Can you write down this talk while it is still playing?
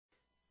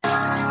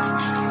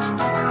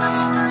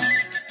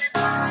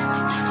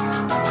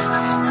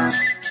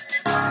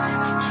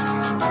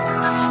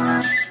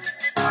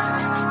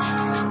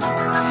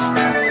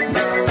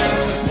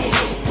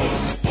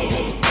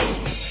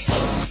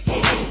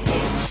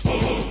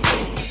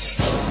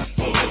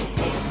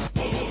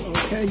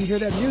You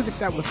hear that music?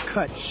 That was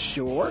cut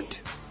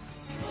short.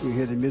 You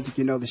hear the music,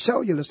 you know the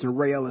show. You're listening to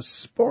Ray Ellis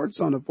Sports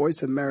on the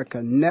Voice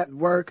America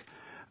Network.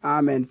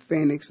 I'm in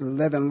Phoenix,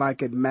 living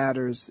like it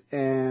matters.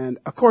 And,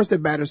 of course,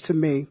 it matters to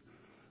me.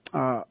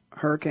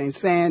 Hurricane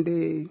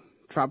Sandy,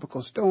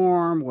 tropical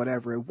storm,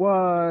 whatever it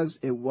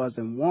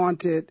wasn't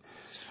wanted.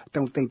 I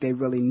don't think they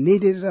really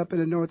needed it up in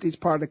the northeast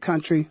part of the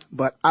country,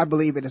 but I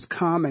believe it has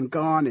come and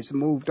gone. It's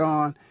moved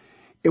on.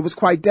 It was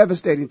quite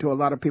devastating to a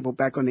lot of people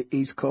back on the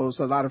East Coast,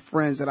 a lot of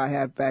friends that I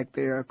have back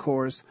there, of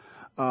course.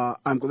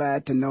 I'm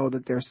glad to know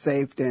that they're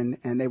safe and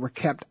they were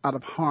kept out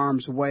of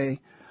harm's way.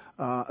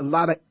 A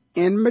lot of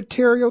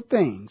immaterial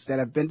things that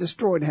have been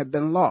destroyed and have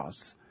been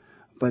lost.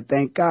 But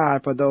thank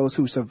God for those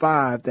who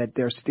survived that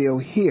they're still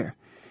here.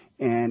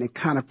 And it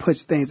kind of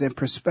puts things in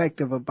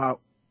perspective about,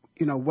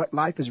 you know, what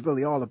life is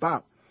really all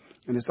about.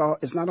 And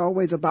it's not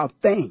always about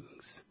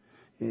things.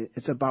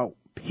 It's about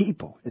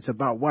people. It's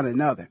about one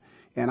another.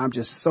 And I'm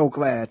just so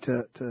glad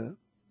to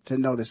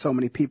know that so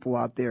many people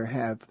out there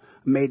have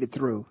made it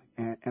through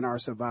and are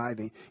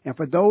surviving. And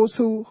for those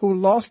who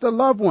lost a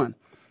loved one,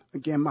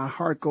 again, my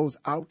heart goes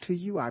out to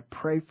you. I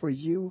pray for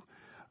you.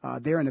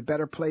 They're in a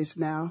better place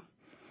now,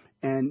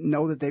 and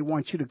know that they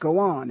want you to go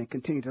on and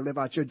continue to live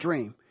out your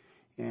dream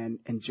and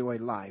enjoy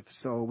life.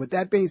 So with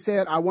that being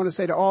said, I want to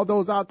say to all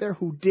those out there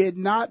who did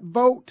not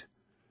vote,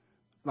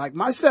 like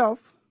myself,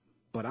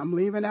 but I'm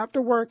leaving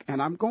after work and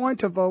I'm going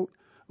to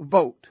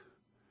vote.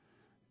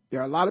 There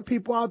are a lot of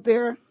people out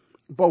there,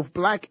 both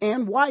black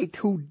and white,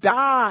 who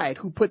died,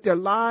 who put their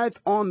lives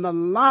on the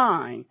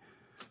line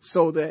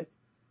so that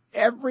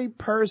every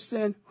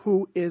person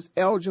who is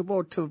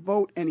eligible to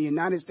vote in the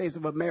United States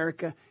of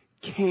America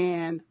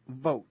can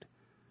vote.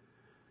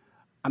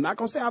 I'm not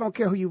going to say I don't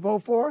care who you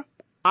vote for.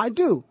 I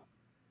do.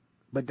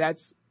 But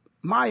that's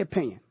my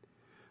opinion.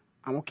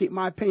 I'm going to keep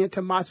my opinion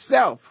to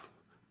myself.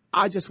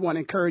 I just want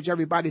to encourage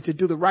everybody to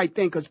do the right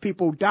thing because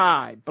people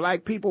die.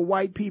 Black people,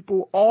 white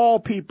people, all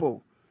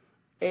people.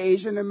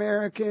 Asian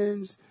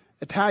Americans,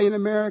 Italian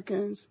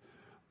Americans,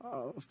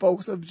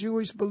 folks of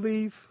Jewish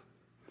belief,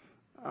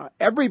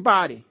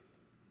 everybody,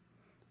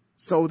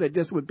 so that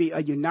this would be a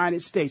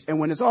United States. And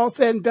when it's all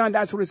said and done,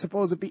 that's what it's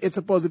supposed to be. It's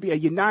supposed to be a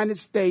United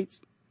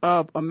States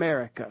of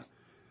America.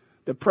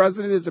 The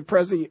president is the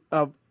president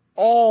of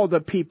all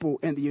the people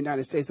in the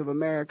United States of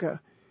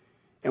America.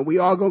 And we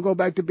all going to go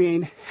back to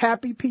being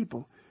happy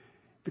people.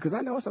 Because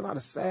I know it's a lot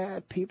of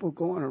sad people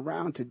going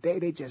around today.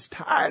 They just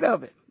tired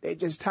of it.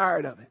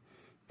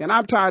 And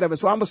I'm tired of it.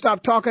 So I'm going to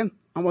stop talking.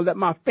 I'm going to let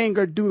my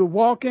finger do the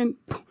walking.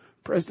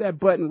 Press that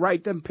button,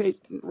 write them,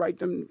 write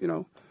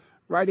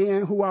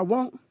in who I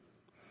want.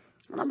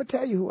 And I'm going to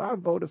tell you who I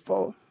voted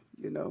for,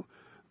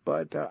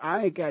 But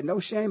I ain't got no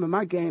shame in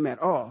my game at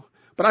all.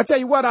 But I tell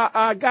you what,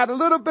 I got a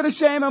little bit of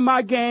shame in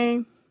my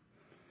game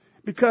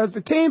because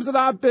the teams that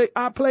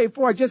I played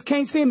for just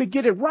can't seem to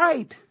get it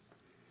right.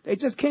 They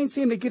just can't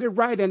seem to get it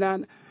right.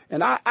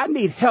 And I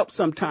need help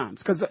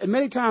sometimes because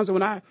many times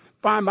when I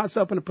find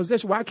myself in a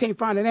position where I can't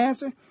find an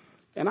answer,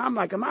 and I'm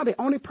like, am I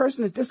the only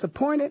person that's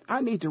disappointed?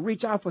 I need to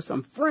reach out for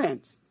some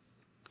friends.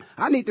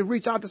 I need to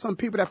reach out to some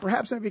people that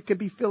perhaps maybe could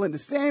be feeling the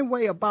same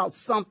way about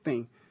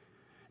something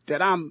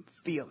that I'm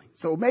feeling.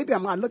 So maybe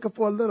I'm not looking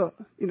for a little,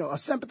 a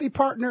sympathy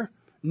partner.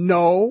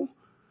 No,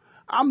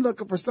 I'm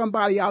looking for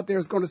somebody out there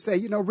who's going to say,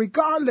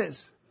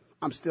 regardless,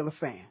 I'm still a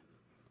fan.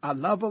 I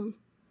love them.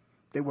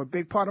 They were a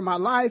big part of my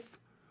life.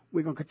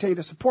 We're going to continue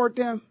to support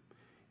them,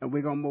 and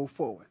we're going to move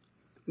forward.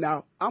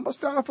 Now, I'm going to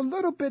start off a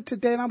little bit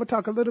today, and I'm going to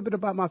talk a little bit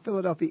about my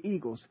Philadelphia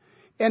Eagles.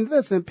 And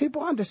listen,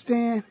 people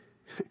understand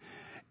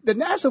the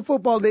National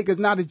Football League is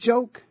not a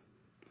joke.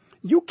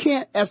 You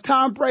can't, as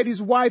Tom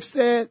Brady's wife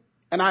said,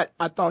 and I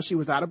thought she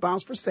was out of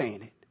bounds for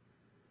saying it,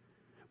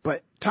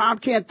 but Tom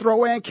can't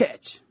throw and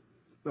catch,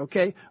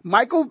 okay?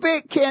 Michael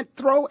Vick can't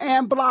throw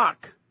and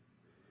block.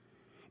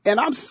 And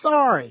I'm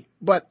sorry,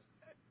 but,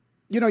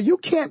 you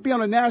can't be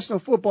on a National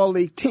Football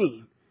League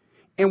team.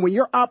 And when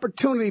your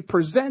opportunity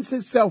presents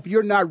itself,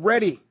 you're not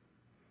ready.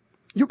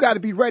 You got to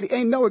be ready.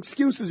 Ain't no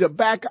excuses. You're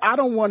back. I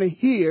don't want to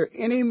hear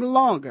any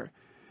longer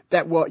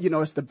that,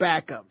 it's the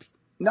backups.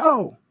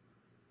 No.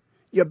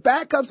 Your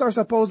backups are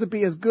supposed to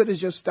be as good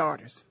as your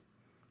starters.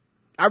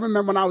 I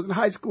remember when I was in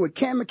high school at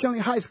Cam McKinley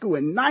High School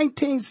in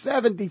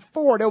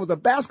 1974, there was a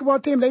basketball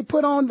team they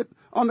put on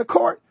the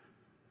court.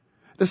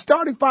 The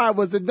starting five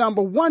was the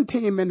number one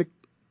team in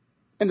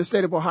the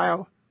state of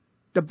Ohio.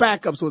 The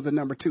backups was the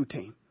number two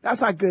team.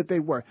 That's how good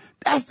they were.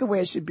 That's the way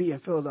it should be in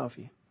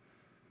Philadelphia.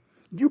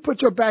 You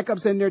put your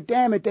backups in there,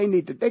 damn it,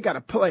 they got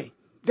to play.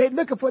 They're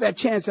looking for that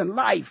chance in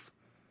life.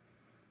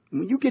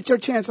 When you get your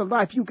chance in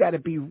life, you got to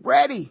be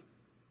ready.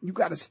 You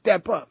got to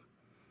step up.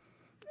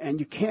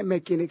 And you can't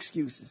make any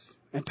excuses.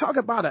 And talk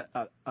about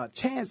a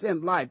chance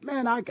in life.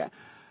 Man,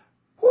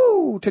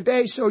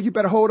 today's show, you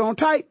better hold on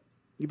tight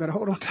You better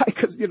hold on tight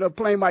because, the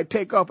plane might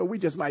take off and we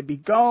just might be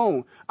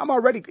gone.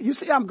 You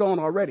see, I'm gone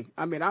already.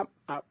 I mean, I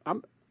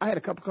had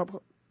a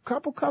couple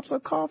cups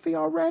of coffee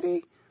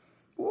already.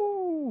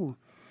 Ooh.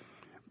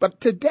 But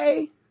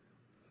today,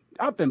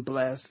 I've been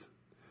blessed.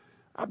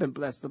 I've been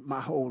blessed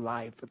my whole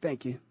life.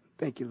 Thank you.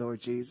 Thank you, Lord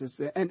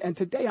Jesus. And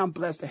today I'm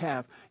blessed to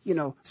have,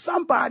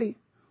 somebody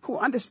who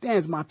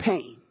understands my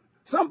pain.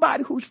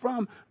 Somebody who's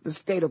from the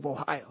state of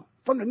Ohio,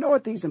 from the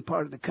northeastern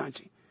part of the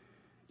country,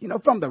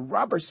 from the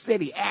rubber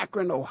city,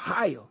 Akron,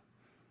 Ohio.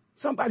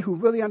 Somebody who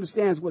really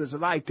understands what it's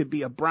like to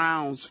be a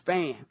Browns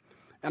fan.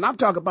 And I'm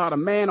talking about a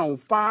man on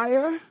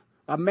fire,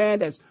 a man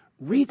that's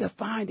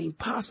redefining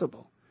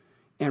possible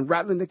and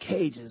rattling the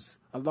cages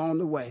along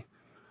the way.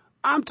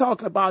 I'm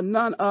talking about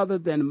none other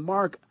than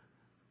Mark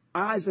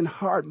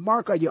Eisenhart.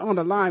 Mark, are you on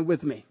the line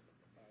with me?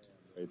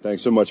 Hey,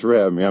 thanks so much for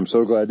having me. I'm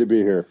so glad to be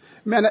here.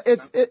 Man,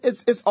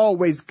 it's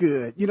always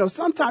good.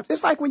 Sometimes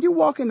it's like when you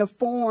walk into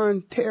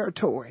foreign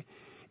territory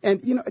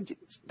and,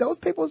 those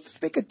people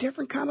speak a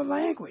different kind of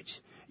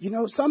language.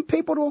 Some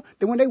people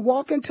when they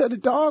walk into the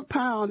dog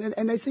pound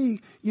and they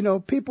see,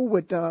 people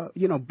with,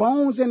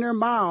 bones in their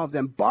mouths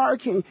and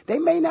barking, they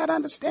may not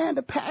understand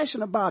the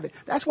passion about it.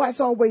 That's why it's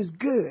always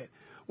good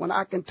when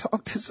I can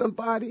talk to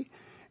somebody,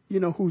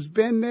 who's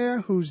been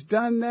there, who's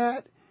done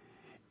that.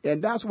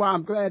 And that's why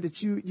I'm glad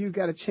that you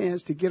got a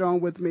chance to get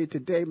on with me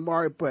today,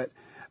 Mark. But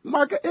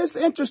Mark, it's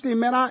interesting,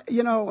 man.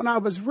 When I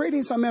was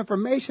reading some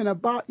information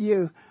about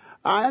you,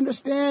 I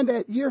understand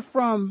that you're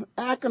from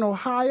Akron,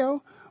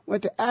 Ohio,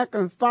 went to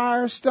Akron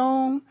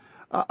Firestone,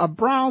 a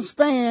Browns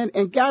fan,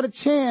 and got a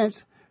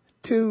chance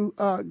to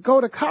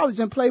go to college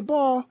and play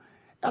ball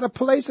at a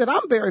place that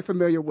I'm very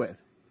familiar with.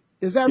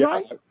 Is that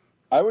right?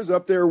 I was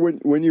up there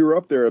when you were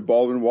up there at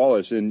Baldwin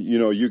Wallace, and,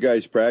 you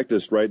guys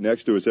practiced right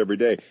next to us every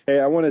day. Hey,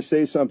 I want to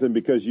say something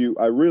because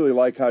I really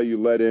like how you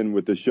led in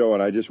with the show,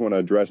 and I just want to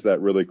address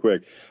that really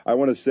quick. I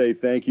want to say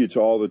thank you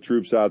to all the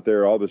troops out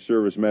there, all the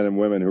servicemen and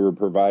women who are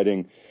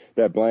providing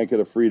that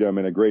blanket of freedom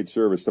and a great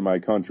service to my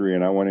country,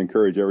 and I want to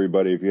encourage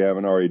everybody, if you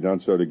haven't already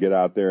done so, to get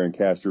out there and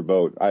cast your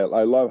vote. I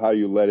love how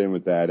you led in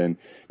with that. And,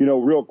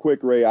 real quick,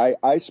 Ray,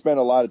 I spent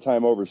a lot of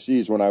time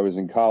overseas when I was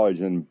in college,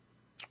 and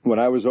when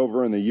I was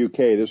over in the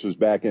UK, this was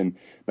back in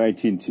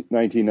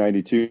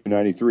 1992,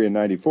 93, and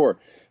 94,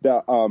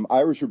 the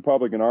Irish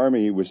Republican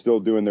Army was still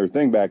doing their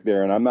thing back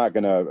there, and I'm not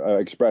going to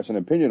express an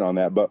opinion on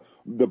that. But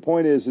the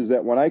point is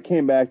that when I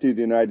came back to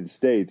the United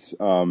States,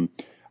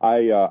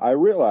 I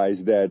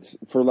realized that,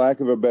 for lack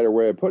of a better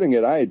way of putting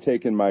it, I had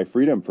taken my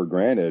freedom for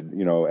granted,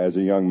 as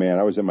a young man.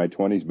 I was in my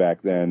 20s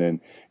back then,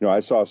 and, I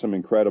saw some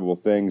incredible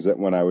things that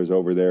when I was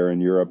over there in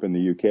Europe and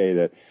the UK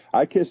that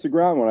I kissed the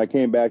ground when I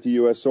came back to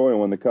U.S. soil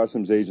when the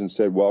customs agent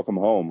said, welcome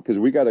home, because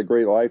we got a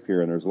great life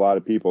here, and there's a lot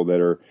of people that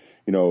are,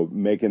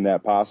 making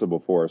that possible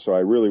for us. So I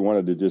really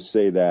wanted to just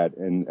say that,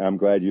 and I'm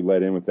glad you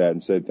led in with that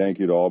and said thank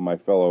you to all my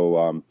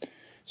fellow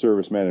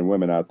servicemen and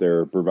women out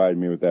there providing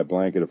me with that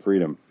blanket of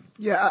freedom.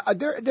 Yeah,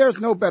 there's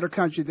no better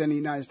country than the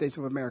United States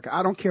of America.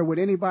 I don't care what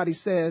anybody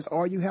says.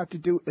 All you have to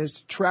do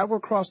is travel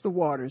across the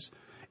waters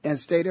and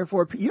stay there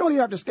you don't even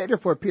have to stay there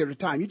for a period of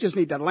time. You just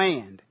need to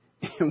land.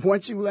 And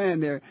once you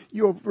land there,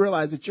 you'll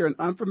realize that you're in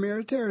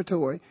unfamiliar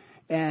territory,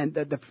 and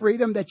the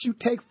freedom that you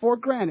take for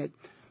granted,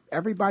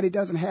 everybody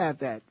doesn't have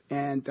that.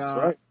 And,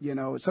 right.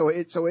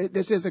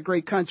 This is a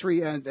great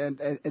country,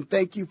 and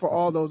thank you for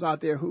all those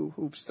out there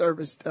who've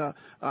serviced,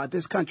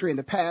 this country in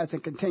the past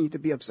and continue to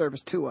be of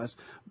service to us.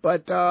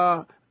 But,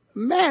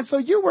 man, so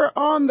you were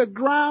on the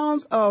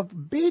grounds of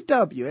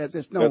BW, as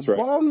it's known, right.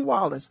 Baldwin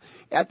Wallace,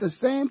 at the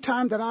same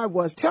time that I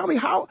was. Tell me,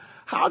 how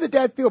did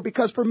that feel?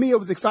 Because for me, it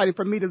was exciting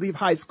for me to leave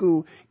high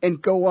school and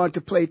go on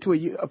to play for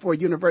a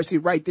university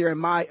right there in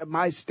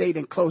my state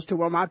and close to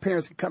where my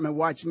parents could come and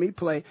watch me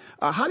play.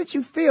 How did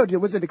you feel?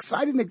 Was it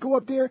exciting to go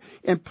up there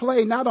and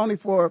play not only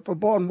for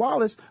Baldwin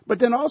Wallace, but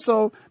then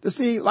also to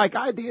see, like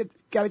I did,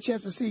 got a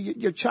chance to see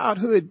your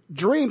childhood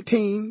dream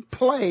team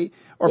play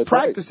or That's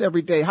practice right.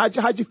 every day?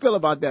 How'd you feel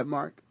about that,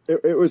 Mark?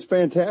 It was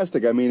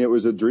fantastic. I mean, it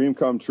was a dream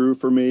come true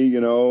for me,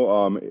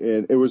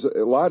 and it was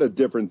a lot of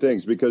different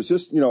things because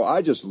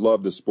I just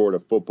love the sport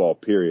of football,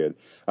 period.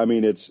 I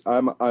mean,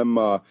 I'm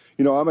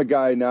a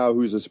guy now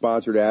who's a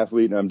sponsored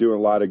athlete, and I'm doing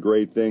a lot of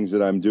great things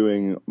that I'm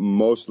doing,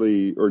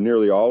 mostly or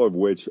nearly all of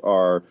which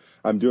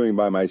I'm doing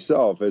by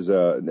myself as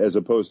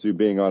opposed to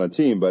being on a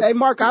team. But hey,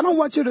 Mark, I don't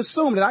want you to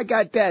assume that I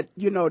got that,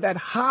 that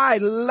high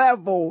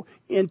level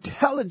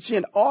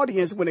intelligent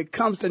audience when it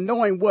comes to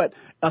knowing what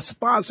a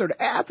sponsored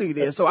athlete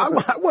is. So I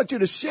want you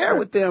to share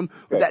with them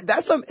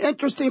that's some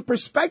interesting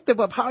perspective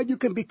of how you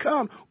can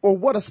become or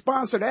what a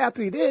sponsored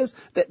athlete is.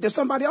 That there's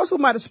somebody else who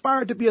might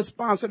aspire to be a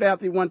sponsored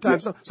athlete one time.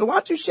 Yeah. So why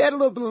don't you shed a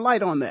little bit of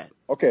light on that?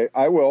 Okay,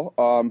 I will.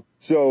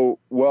 So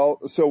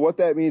what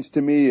that means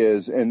to me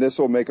is, and this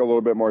will make a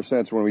little bit more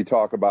sense when we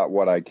talk about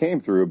what I came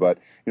through, but,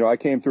 I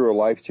came through a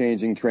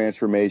life-changing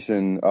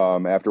transformation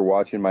after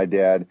watching my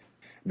dad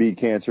beat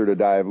cancer to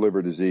die of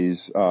liver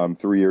disease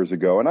 3 years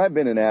ago. And I've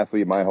been an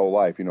athlete my whole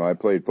life. I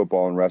played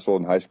football and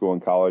wrestled in high school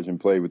and college and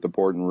played with the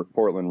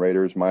Portland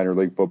Raiders, minor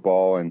league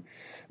football. And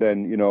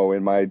Then,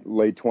 in my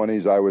late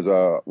 20s, I was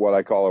what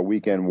I call a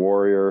weekend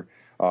warrior.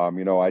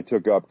 I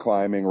took up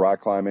climbing,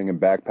 rock climbing, and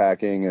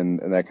backpacking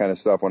and that kind of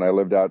stuff when I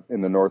lived out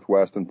in the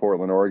Northwest in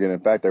Portland, Oregon.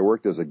 In fact, I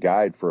worked as a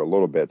guide for a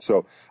little bit.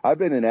 So I've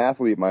been an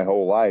athlete my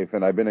whole life,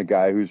 and I've been a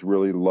guy who's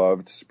really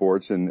loved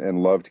sports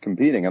and loved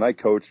competing. And I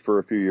coached for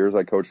a few years.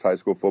 I coached high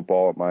school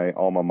football at my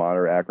alma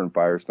mater, Akron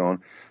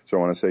Firestone. So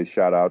I want to say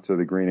shout out to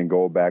the green and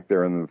gold back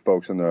there and the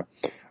folks in the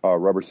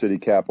Rubber City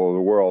capital of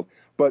the world.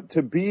 But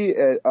to be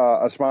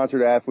a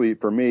sponsored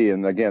athlete for me,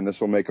 and again, this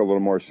will make a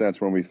little more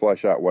sense when we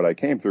flesh out what I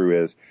came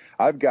through, is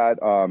I've got,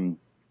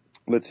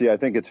 let's see, I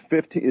think it's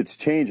 15, it's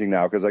changing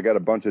now because I got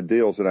a bunch of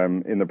deals that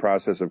I'm in the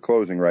process of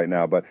closing right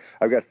now, but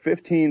I've got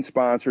 15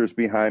 sponsors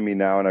behind me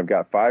now, and I've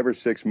got 5 or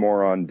 6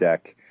 more on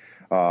deck.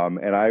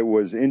 And I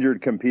was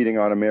injured competing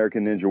on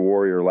American Ninja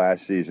Warrior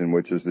last season,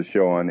 which is the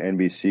show on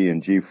NBC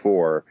and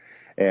G4.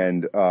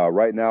 And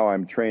right now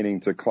I'm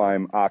training to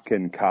climb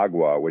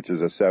Aconcagua, which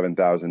is a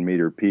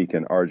 7,000-meter peak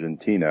in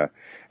Argentina.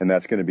 And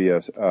that's going to be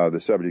the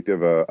subject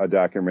of a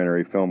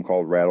documentary film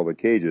called Rattle the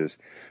Cages.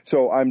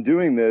 So I'm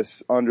doing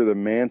this under the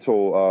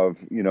mantle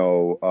of,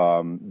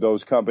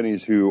 those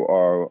companies who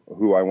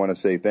I want to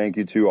say thank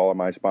you to. All of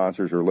my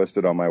sponsors are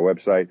listed on my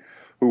website,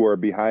 who are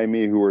behind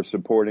me, who are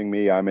supporting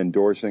me. I'm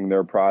endorsing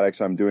their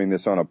products. I'm doing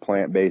this on a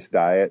plant-based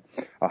diet,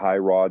 a high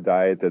raw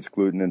diet that's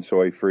gluten and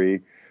soy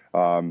free.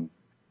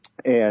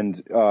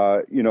 And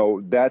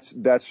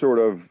that's sort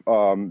of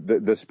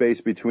the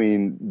space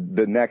between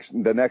the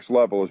next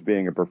level is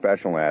being a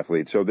professional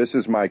athlete. So this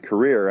is my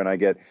career, and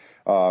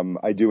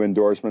I do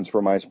endorsements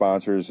for my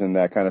sponsors and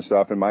that kind of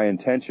stuff. And my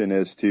intention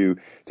is to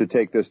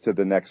take this to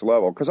the next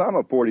level, because I'm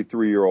a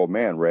 43-year-old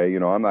man, Ray.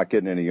 I'm not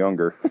getting any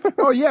younger.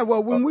 Oh yeah,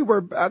 well when we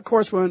were, of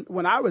course,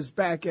 when I was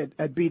back at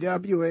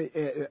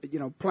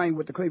BW, playing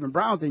with the Cleveland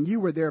Browns, and you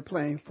were there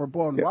playing for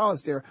Baldwin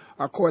Wallace there.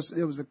 Of course,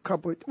 it was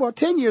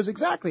 10 years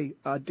exactly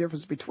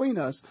difference between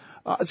us.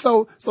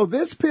 So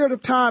this period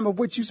of time of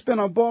which you spent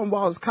on Baldwin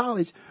Wallace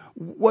College,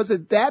 was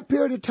it that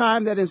period of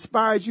time that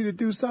inspired you to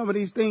do some of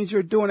these things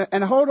you're doing?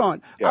 And hold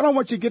on, I don't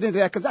want you to get into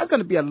that because that's going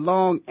to be a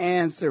long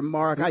answer,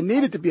 Mark. I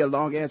need it to be a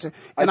long answer,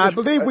 and I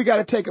believe we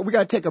got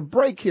to take a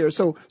break here.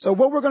 So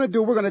what we're going to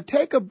do, we're going to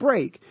take a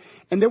break,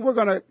 and then we're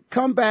going to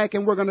come back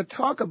and we're going to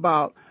talk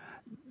about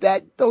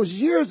those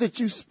years that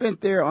you spent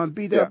there on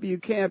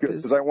BW campus.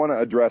 Because I want to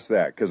address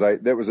that, because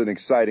that was an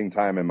exciting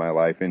time in my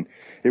life, and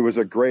it was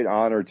a great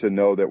honor to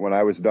know that when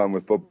I was done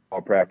with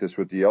football practice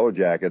with the Yellow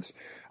Jackets,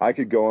 I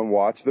could go and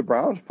watch the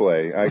Browns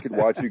play. I could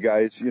watch you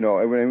guys,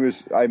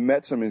 I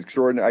met some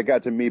extraordinary, I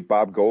got to meet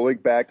Bob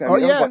Golick back then.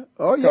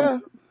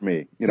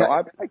 Me.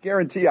 I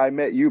guarantee I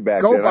met you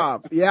back then. Go,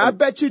 Bob. Yeah, I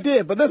bet you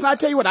did. But listen, I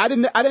tell you what, I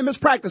didn't miss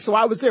practice, so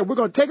I was there. We're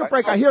going to take a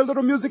break. I hear a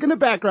little music in the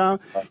background.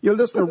 You're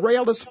listening to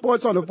Rail to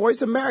Sports on the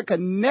Voice America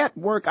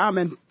Network. I'm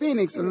in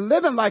Phoenix,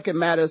 living like it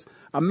matters.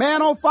 A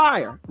man on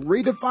fire,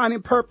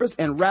 redefining purpose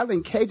and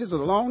rattling cages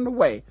along the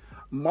way.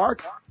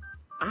 Mark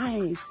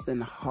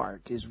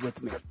Eisenhart is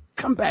with me.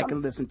 Come back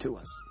and listen to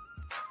us.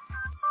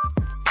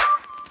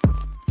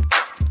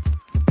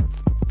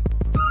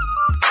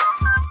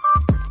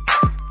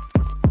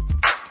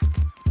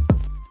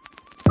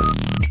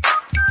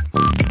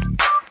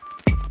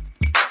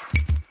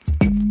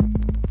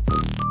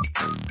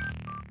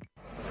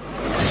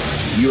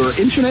 Your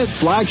internet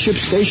flagship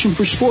station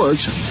for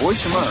sports,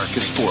 Voice America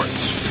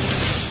Sports.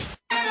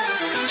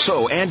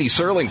 So Andy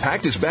Serling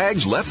packed his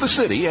bags, left the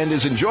city, and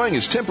is enjoying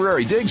his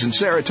temporary digs in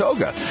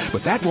Saratoga.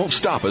 But that won't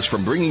stop us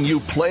from bringing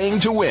you Playing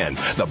to Win,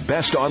 the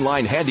best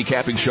online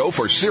handicapping show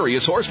for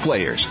serious horse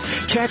players.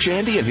 Catch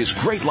Andy and his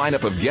great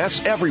lineup of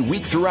guests every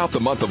week throughout the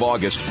month of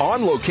August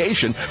on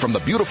location from the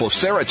beautiful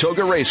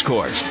Saratoga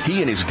Racecourse.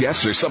 He and his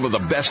guests are some of the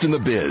best in the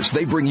biz.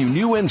 They bring you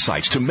new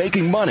insights to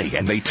making money,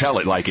 and they tell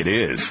it like it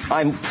is.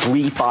 I'm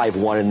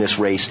 3-5-1 in this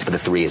race, but the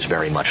 3 is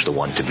very much the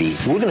one to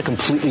beat. We're going to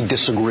completely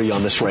disagree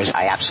on this race.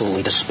 I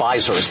absolutely despise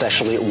her,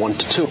 especially at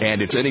 1-2. And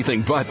it's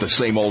anything but the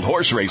same old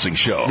horse racing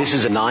show. This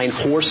is a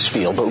 9-horse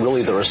field, but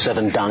really there are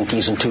 7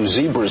 donkeys and 2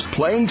 zebras.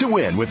 Playing to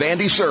Win with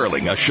Andy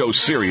Serling, a show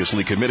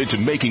seriously committed to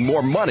making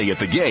more money at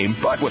the game,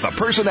 but with a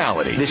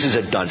personality. This is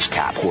a dunce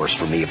cap horse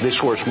for me. If this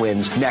horse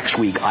wins, next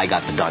week I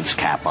got the dunce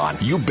cap on.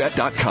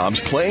 YouBet.com's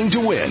Playing to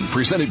Win,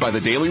 presented by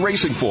the Daily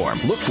Racing Form.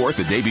 Look for it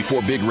the day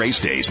before big race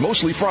days,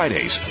 mostly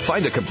Fridays.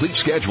 Find a complete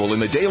schedule in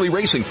the Daily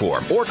Racing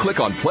Form or click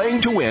on Playing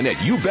to Win at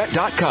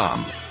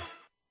YouBet.com.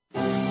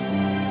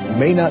 You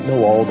may not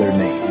know all their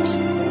names,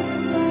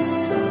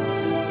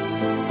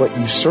 but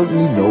you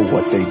certainly know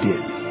what they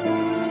did.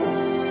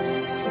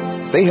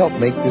 They helped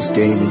make this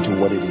game into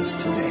what it is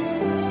today.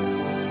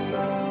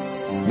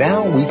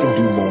 Now we can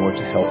do more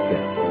to help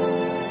them.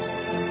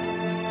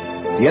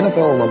 The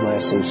NFL Alumni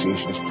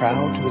Association is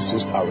proud to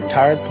assist our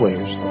retired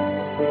players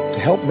to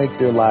help make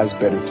their lives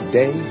better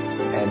today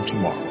and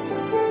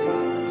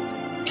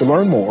tomorrow. To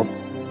learn more,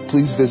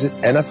 please visit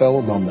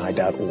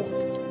NFLalumni.org.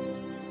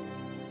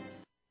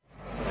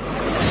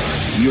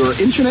 Your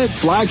internet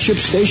flagship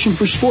station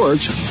for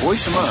sports,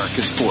 Voice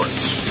America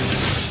Sports.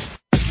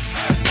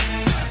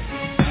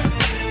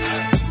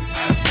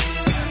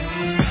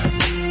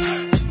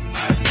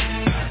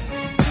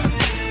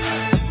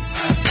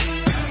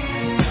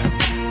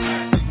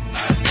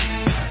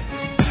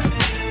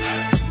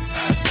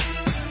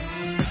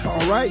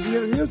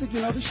 hear the music,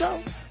 you know the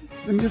show.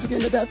 The music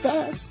ended that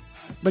fast.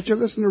 But you're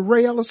listening to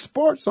Ray Ellis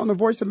Sports on the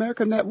Voice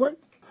America Network.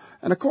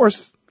 And, of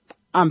course,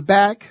 I'm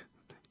back.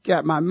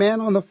 Got my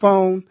man on the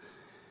phone.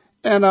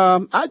 And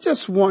I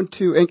just want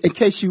to, in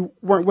case you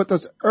weren't with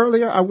us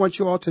earlier, I want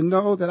you all to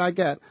know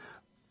that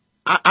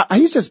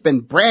he's just been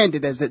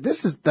branded as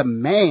this is the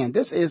man.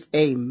 This is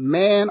a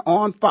man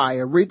on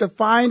fire,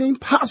 redefining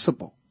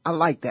possible. I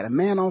like that. A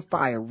man on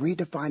fire,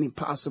 redefining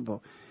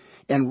possible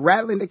and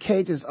rattling the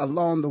cages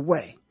along the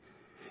way.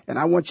 And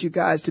I want you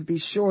guys to be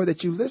sure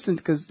that you listen,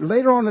 because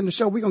later on in the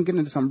show, we're going to get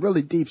into some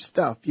really deep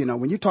stuff. You know,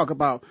 when you talk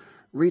about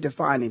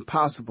redefining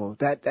possible,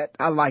 that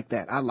I like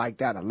that. I like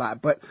that a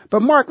lot. But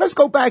Mark, let's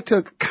go back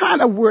to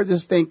kind of where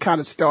this thing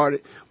kind of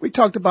started. We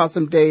talked about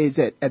some days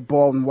at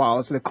Baldwin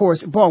Wallace. And of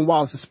course, Baldwin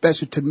Wallace is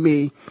special to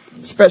me,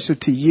 special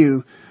to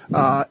you.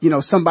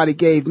 Somebody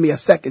gave me a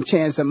second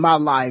chance in my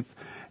life.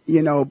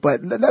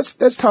 But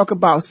let's talk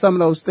about some of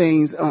those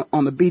things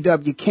on the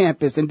BW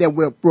campus, and then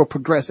we'll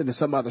progress into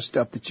some other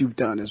stuff that you've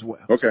done as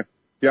well. Okay.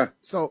 Yeah.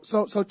 So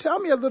tell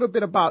me a little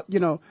bit about,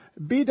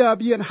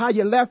 BW and how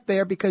you left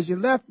there, because you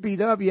left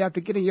BW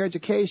after getting your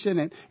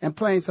education and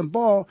playing some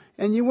ball,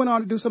 and you went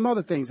on to do some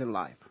other things in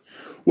life.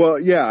 Well,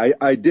 yeah,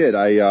 I did.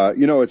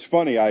 It's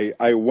funny.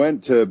 I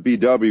went to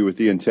BW with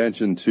the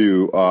intention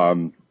to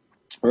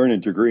earn a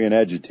degree in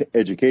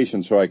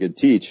education so I could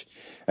teach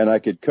and I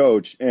could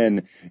coach.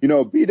 And,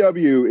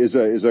 BW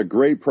is a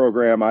great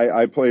program.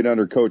 I played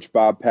under Coach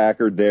Bob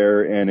Packard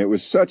there, and it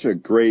was such a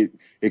great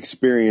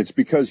experience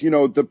because,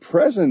 the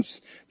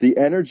presence, the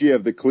energy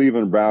of the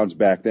Cleveland Browns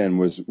back then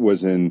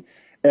was in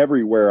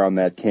everywhere on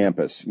that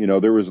campus.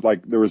 There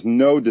was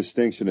no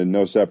distinction and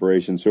no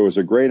separation. So it was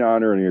a great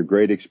honor and a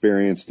great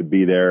experience to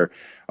be there.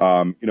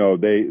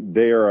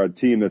 They are a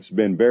team that's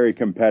been very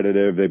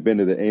competitive. They've been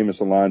to the Amos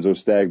Alonzo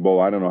Stag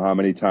Bowl I don't know how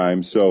many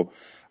times. So,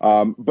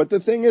 but the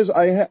thing is,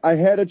 I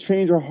had a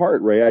change of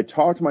heart, Ray. I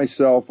talked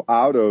myself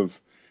out of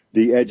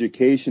the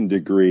education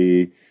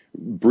degree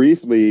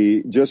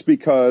briefly just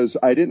because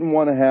I didn't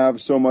want to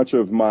have so much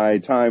of my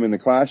time in the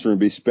classroom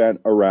be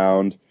spent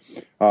around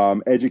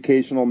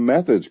educational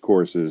methods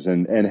courses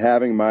and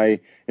having my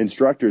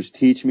instructors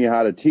teach me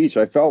how to teach.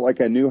 I felt like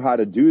I knew how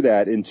to do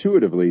that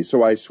intuitively.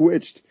 So I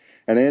switched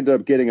and I ended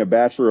up getting a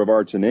Bachelor of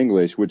Arts in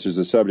English, which is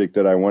a subject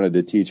that I wanted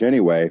to teach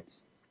anyway.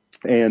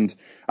 And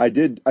I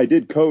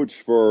did coach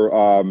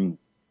for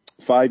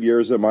 5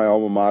 years at my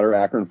alma mater,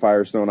 Akron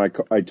Firestone. I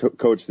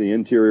coached the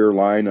interior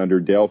line under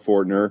Dale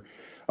Fortner.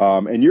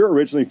 And you're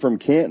originally from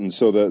Canton,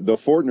 so the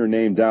Fortner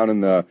name down in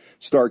the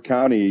Stark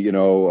County,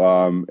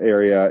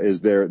 area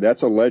is there.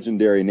 That's a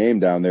legendary name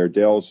down there.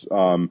 Dale's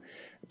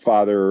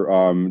father,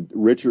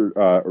 Richard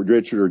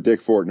or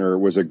Dick Fortner,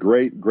 was a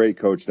great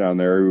coach down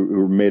there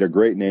who made a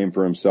great name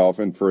for himself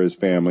and for his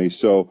family.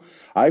 So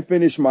I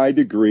finished my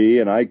degree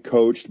and I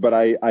coached, but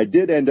I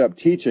did end up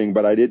teaching,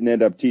 but I didn't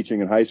end up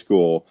teaching in high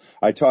school.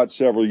 I taught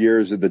several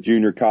years at the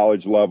junior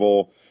college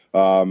level,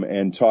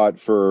 and taught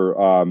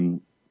for,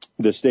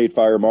 the state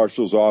fire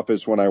marshal's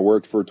office when I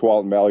worked for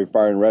Tualatin Valley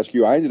Fire and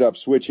Rescue. I ended up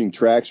switching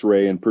tracks,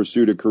 Ray, and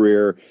pursued a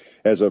career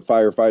as a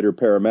firefighter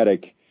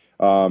paramedic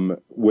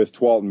with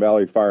Tualatin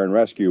Valley Fire and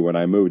Rescue when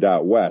I moved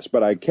out west.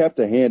 But I kept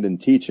a hand in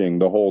teaching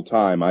the whole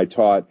time. I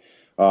taught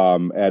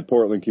at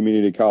Portland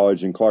Community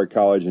College and Clark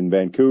College in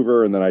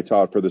Vancouver, and then I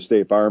taught for the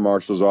state fire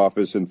marshal's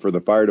office and for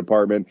the fire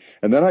department.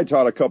 And then I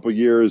taught a couple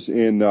years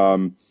in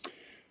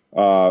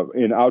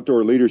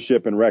outdoor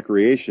leadership and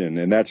recreation,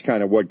 and that's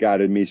kind of what got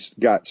me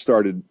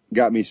started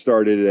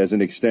as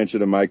an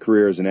extension of my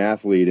career as an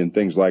athlete in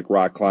things like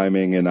rock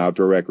climbing and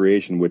outdoor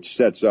recreation, which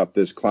sets up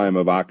this climb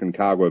of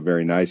Aconcagua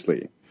very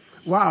nicely.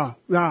 Wow.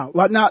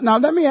 Well, now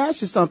let me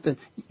ask you something.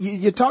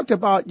 You talked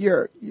about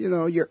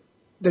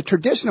the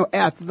traditional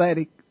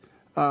athletic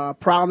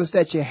problems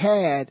that you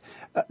had.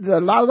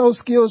 A lot of those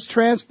skills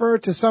transfer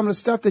to some of the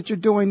stuff that you're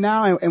doing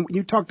now, and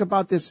you talked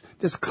about this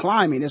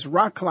climbing, this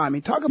rock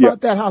climbing. Talk about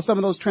that, how some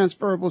of those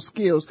transferable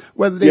skills,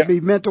 whether they be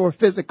mental or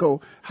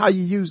physical, how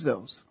you use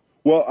those.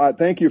 Well,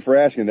 thank you for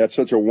asking. That's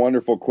such a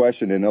wonderful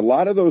question, and a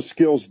lot of those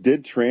skills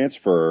did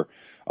transfer,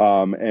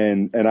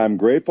 and I'm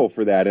grateful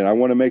for that. And I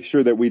want to make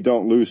sure that we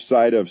don't lose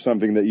sight of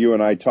something that you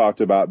and I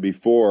talked about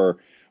before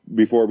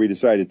we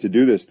decided to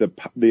do this,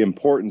 the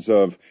importance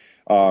of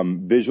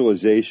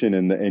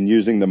visualization and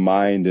using the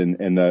mind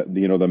and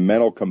the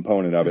mental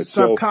component of it.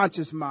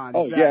 Subconscious mind.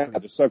 Oh, exactly. Yeah,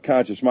 the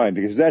subconscious mind,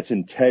 because that's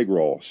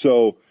integral.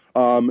 So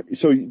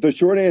the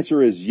short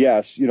answer is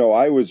yes.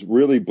 I was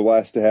really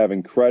blessed to have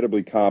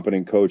incredibly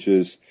competent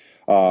coaches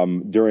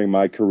during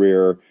my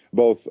career,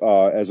 both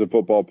as a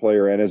football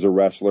player and as a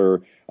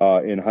wrestler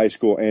in high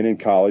school and in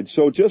college.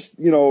 So just,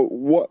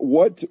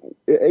 what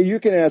you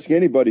can ask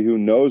anybody who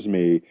knows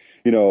me.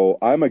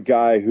 I'm a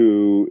guy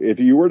who, if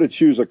you were to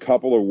choose a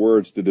couple of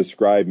words to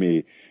describe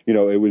me,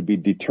 it would be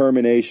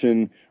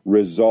determination,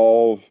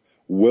 resolve,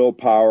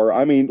 willpower.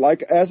 I mean,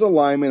 like as a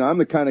lineman, I'm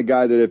the kind of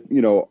guy that if,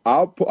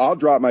 I'll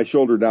drop my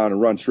shoulder down and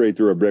run straight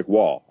through a brick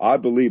wall. I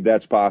believe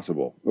that's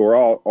possible, or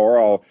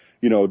I'll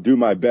do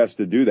my best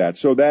to do that.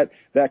 So that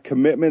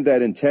commitment,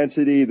 that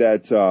intensity,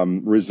 that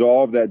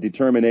resolve, that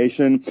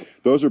determination,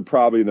 those are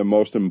probably the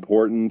most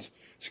important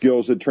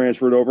skills that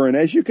transferred over. And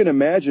as you can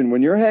imagine,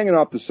 when you're hanging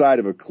off the side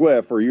of a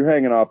cliff or you're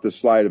hanging off the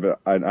side of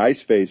an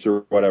ice face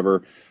or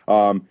whatever,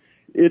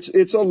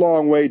 it's a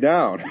long way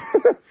down.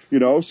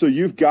 So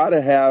you've got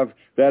to have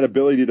that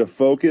ability to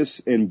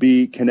focus and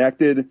be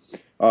connected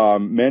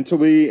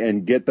mentally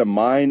and get the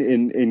mind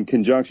in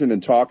conjunction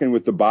and talking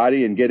with the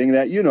body and getting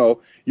that.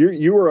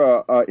 You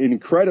were an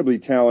incredibly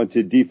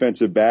talented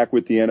defensive back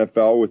with the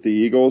NFL, with the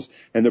Eagles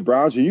and the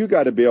Browns, and you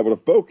got to be able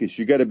to focus.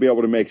 You got to be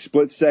able to make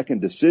split-second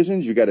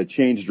decisions. You got to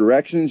change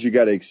directions. You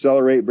got to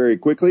accelerate very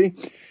quickly.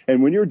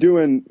 And when you're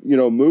doing,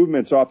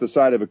 movements off the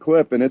side of a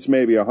cliff and it's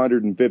maybe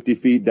 150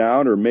 feet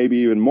down or maybe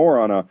even more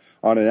on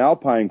an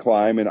alpine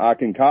climb, and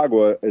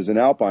Aconcagua is an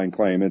alpine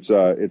climb. It's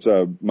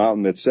a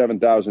mountain that's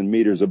 7,000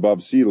 meters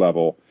above sea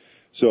level.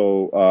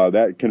 So,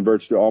 that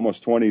converts to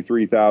almost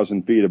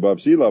 23,000 feet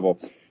above sea level.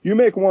 You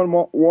make one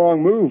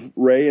wrong move,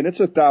 Ray, and it's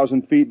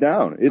 1,000 feet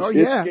down. It's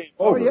game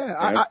over. Oh,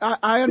 yeah.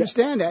 I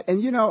understand that.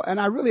 And,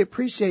 and I really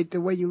appreciate the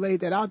way you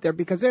laid that out there,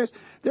 because there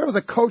was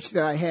a coach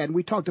that I had, and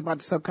we talked about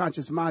the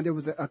subconscious mind. There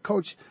was a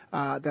coach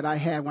that I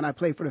had when I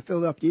played for the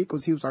Philadelphia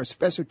Eagles. He was our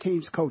special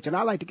teams coach. And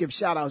I like to give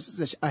shout-outs,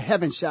 this is a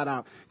heaven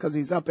shout-out, because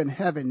he's up in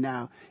heaven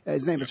now.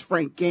 His name is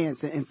Frank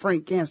Gantz. And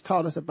Frank Gantz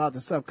taught us about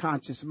the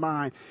subconscious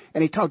mind.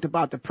 And he talked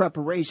about the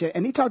preparation.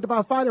 And he talked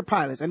about fighter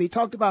pilots. And he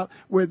talked about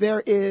where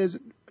there is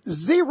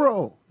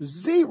zero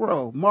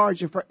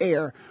margin for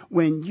error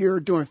when you're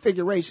doing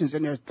figurations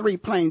and there's 3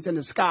 planes in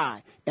the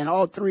sky and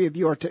all 3 of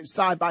you are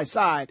side by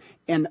side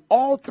and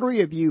all 3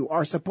 of you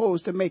are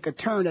supposed to make a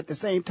turn at the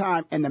same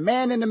time, and the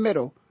man in the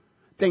middle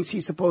thinks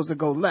he's supposed to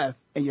go left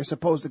and you're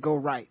supposed to go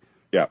right.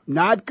 Yeah.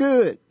 Not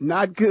good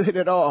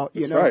at all,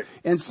 That's right.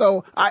 And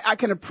so I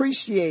can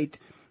appreciate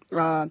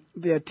the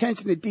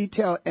attention to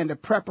detail and the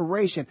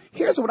preparation.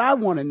 Here's what I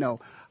want to know.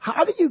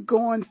 How do you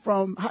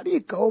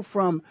go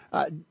from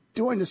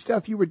doing the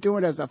stuff you were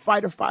doing as a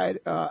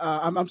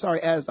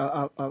as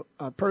a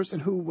person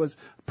who was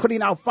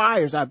putting out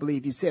fires, I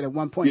believe you said at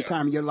one point in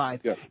time in your life,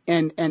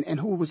 and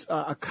who was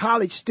a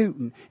college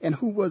student and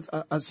who was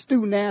a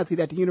student athlete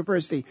at the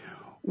university.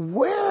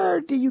 Where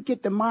do you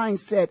get the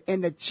mindset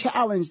and the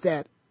challenge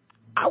that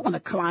I want to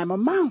climb a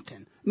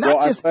mountain?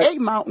 Not just a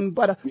mountain,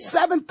 but a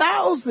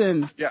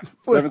 7,000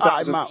 foot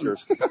high mountain.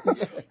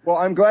 Well,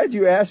 I'm glad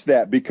you asked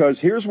that, because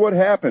here's what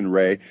happened,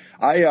 Ray.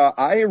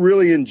 I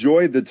really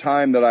enjoyed the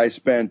time that I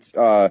spent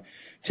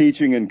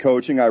teaching and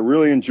coaching. I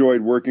really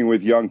enjoyed working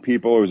with young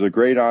people. It was a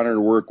great honor to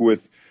work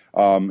with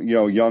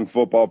young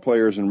football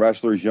players and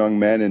wrestlers, young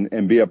men,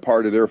 and be a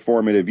part of their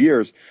formative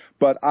years.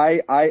 But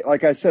I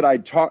like I said,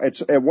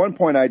 at one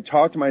point I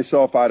talked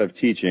myself out of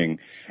teaching,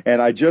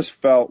 and I just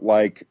felt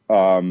like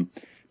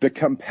the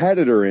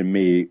competitor in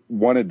me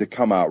wanted to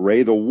come out.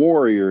 Ray, the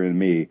warrior in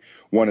me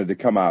wanted to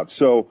come out.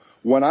 So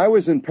when I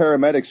was in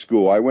paramedic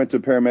school, I went to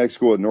paramedic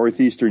school at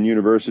Northeastern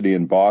University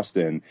in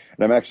Boston,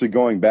 and I'm actually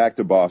going back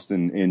to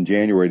Boston in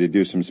January to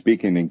do some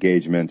speaking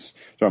engagements.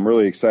 So I'm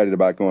really excited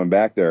about going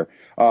back there.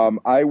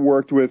 I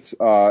worked with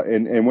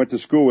and went to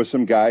school with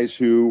some guys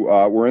who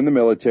were in the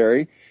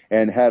military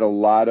and had a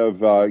lot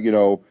of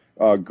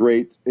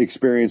great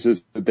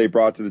experiences that they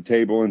brought to the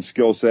table and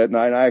skill set. And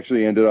I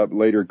actually ended up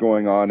later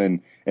going on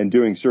and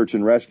doing search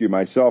and rescue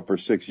myself for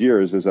 6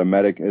 years as a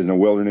medic, as a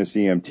wilderness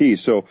EMT.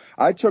 So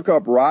I took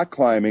up rock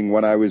climbing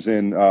when I was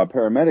in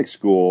paramedic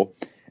school,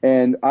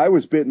 and I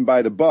was bitten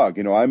by the bug.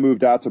 I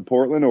moved out to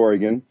Portland,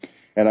 Oregon,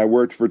 and I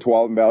worked for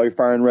Tualatin Valley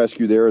Fire and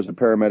Rescue there as a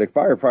paramedic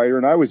firefighter,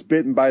 and I was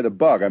bitten by the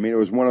bug. I mean, it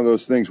was one of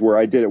those things where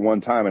I did it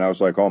one time, and I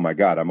was like, oh, my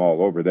God, I'm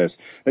all over this.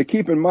 Now,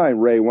 keep in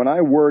mind, Ray, when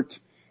I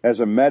worked as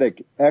a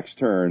medic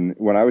extern,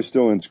 when I was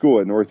still in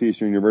school at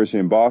Northeastern University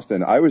in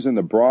Boston, I was in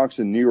the Bronx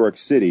in New York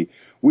City.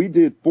 We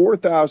did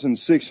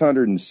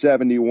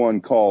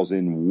 4,671 calls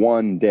in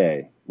one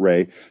day,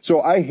 Ray. So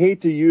I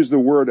hate to use the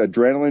word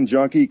adrenaline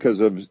junkie because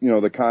of,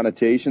 the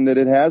connotation that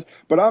it has,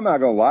 but I'm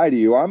not going to lie to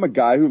you. I'm a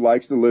guy who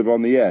likes to live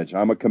on the edge.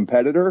 I'm a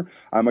competitor.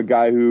 I'm a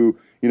guy who,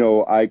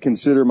 I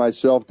consider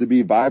myself to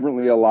be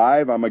vibrantly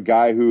alive. I'm a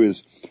guy who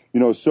is,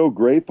 so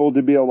grateful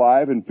to be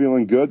alive and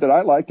feeling good that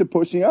I like to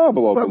push the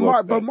envelope a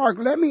little bit. But Mark,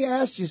 let me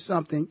ask you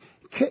something.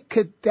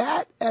 Could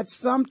that at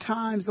some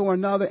times or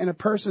another in a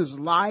person's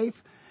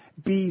life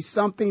be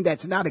something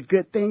that's not a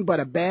good thing but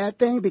a bad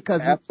thing?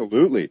 Because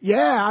absolutely.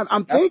 Yeah,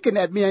 I'm thinking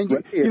that, man.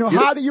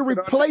 How do you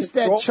replace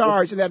that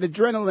charge and that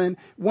adrenaline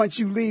once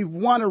you leave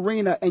one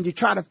arena and you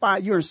try to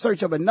find, you're in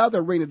search of another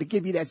arena to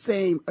give you that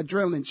same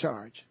adrenaline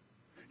charge?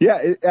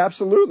 Yeah,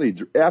 absolutely.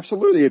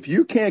 Absolutely. If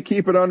you can't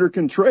keep it under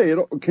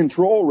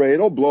control, Ray,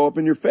 it'll blow up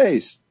in your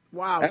face.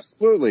 Wow.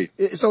 Absolutely.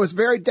 So it's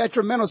very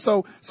detrimental.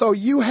 So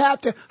you have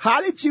to,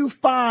 how did you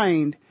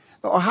find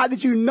or how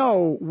did you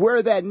know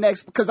where that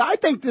next, because I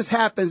think this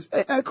happens,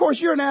 and of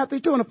course you're an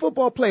athlete too and a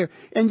football player,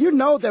 and you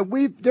know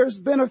that there's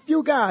been a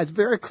few guys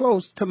very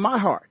close to my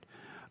heart,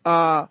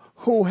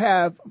 who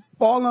have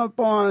fallen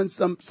upon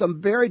some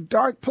very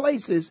dark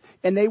places,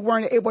 and they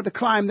weren't able to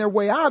climb their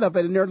way out of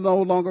it, and they're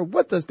no longer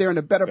with us. They're in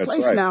a better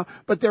place now,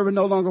 but they were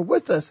no longer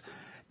with us.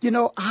 You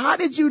know, how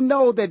did you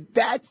know that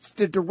that's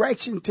the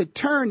direction to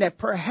turn, that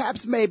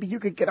perhaps maybe you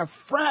could get a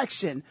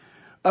fraction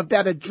of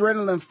that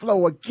adrenaline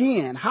flow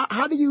again?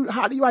 How do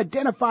you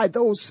identify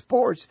those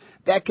sports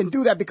that can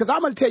do that? Because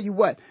I'm going to tell you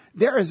what,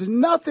 there is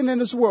nothing in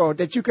this world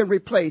that you can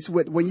replace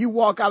with when you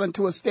walk out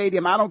into a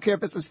stadium. I don't care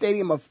if it's a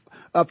stadium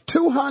of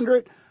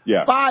 200,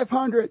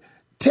 500,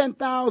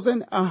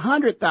 10,000,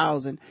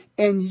 100,000,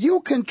 and you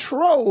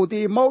control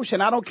the emotion.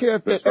 I don't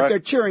care if they're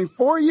cheering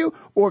for you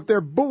or if they're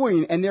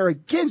booing and they're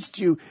against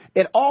you.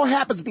 It all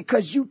happens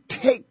because you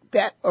take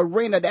that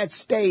arena, that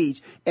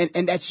stage,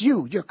 and that's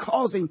you. You're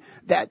causing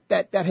that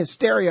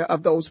hysteria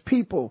of those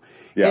people.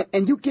 Yeah.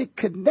 And you get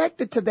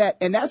connected to that,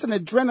 and that's an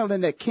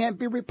adrenaline that can't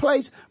be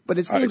replaced. But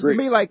it seems to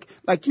me like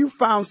you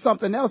found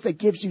something else that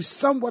gives you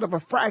somewhat of a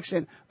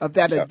fraction of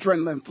that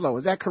adrenaline flow.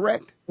 Is that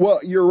correct? Well,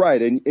 you're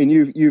right, and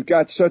you've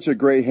got such a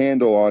great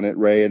handle on it,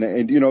 Ray.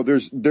 And you know,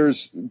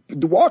 there's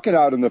walking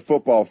out in the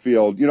football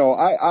field. You know,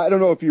 I don't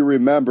know if you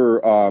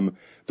remember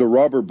the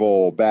Rubber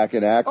Bowl back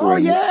in Akron.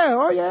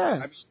 Oh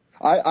yeah.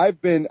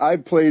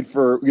 I've played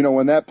for, you know,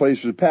 when that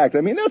place was packed.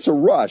 I mean, that's a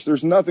rush.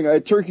 There's nothing. A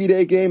Turkey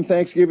Day game,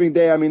 Thanksgiving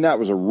Day. I mean, that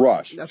was a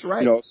rush. That's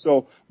right. You know,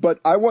 so, but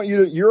I want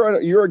you to,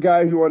 you're a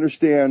guy who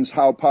understands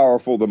how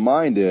powerful the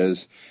mind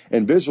is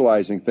and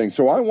visualizing things.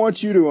 So I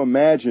want you to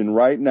imagine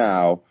right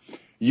now,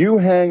 you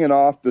hanging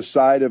off the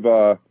side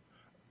of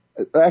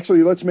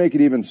actually, let's make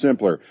it even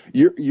simpler.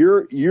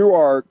 You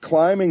are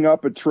climbing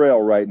up a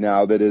trail right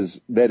now that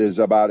is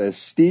about as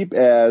steep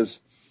as,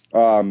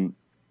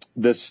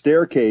 the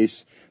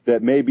staircase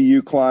that maybe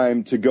you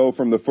climb to go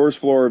from the first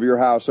floor of your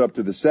house up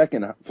to the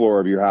second floor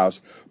of your house.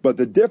 But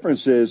the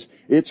difference is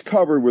it's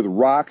covered with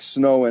rock,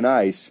 snow, and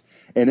ice,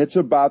 and it's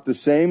about the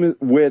same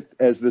width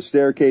as the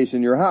staircase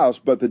in your house.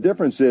 But the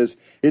difference is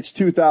it's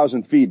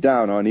 2,000 feet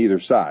down on either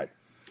side.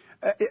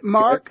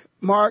 Mark,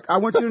 I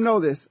want you to know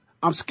this.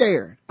 I'm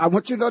scared. I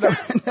want you to know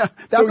that.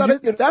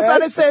 That's how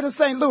they say it in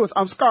St. Louis.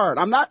 I'm scared.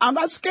 I'm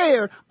not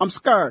scared. I'm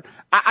scared.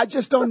 I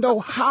just don't know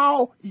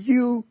how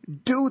you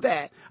do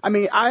that. I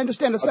mean, I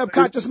understand the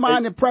subconscious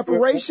mind and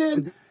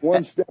preparation.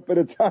 One step at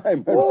a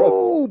time.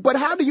 Oh, but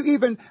how do you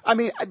even, I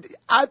mean,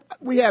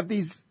 we have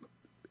these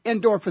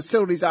indoor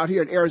facilities out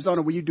here in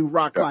Arizona where you do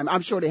rock climbing.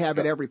 I'm sure they have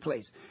it every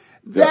place.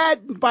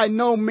 That by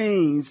no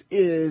means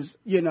is,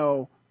 you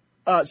know,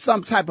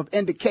 some type of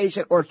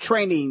indication or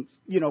training,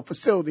 you know,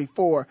 facility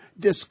for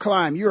this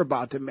climb you're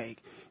about to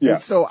make. Yeah.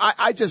 And so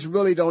I just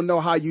really don't know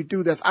how you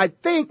do this. I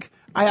think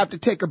I have to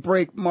take a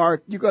break,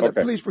 Mark. You're going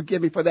to please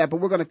forgive me for that, but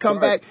we're going to come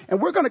back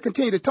and we're going to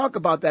continue to talk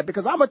about that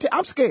because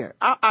I'm scared.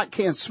 I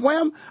can't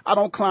swim. I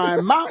don't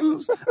climb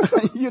mountains.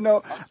 You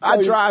know,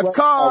 I drive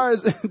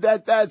cars.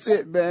 That's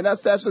it, man.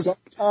 That's a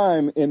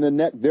time in the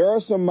neck. There are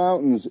some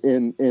mountains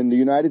in the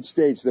United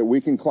States that we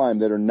can climb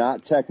that are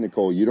not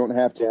technical. You don't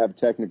have to have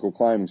technical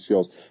climbing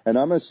skills. And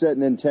I'm going to set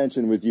an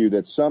intention with you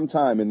that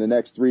sometime in the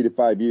next 3 to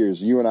 5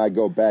 years, you and I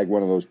go bag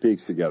one of those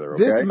peaks together.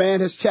 Okay? This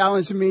man has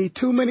challenged me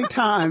too many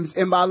times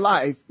in my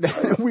life.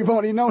 We've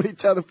only known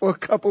each other for a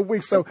couple of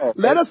weeks. So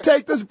let us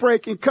take this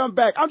break and come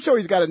back. I'm sure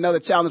he's got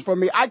another challenge for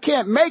me. I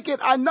can't make it.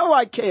 I know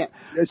I can't.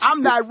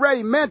 I'm not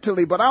ready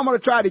mentally, but I'm going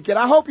to try to get.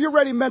 I hope you're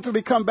ready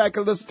mentally. Come back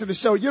and listen to the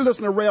show. You're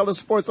listening to Rattles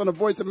Sports on the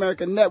Voice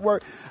America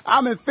Network.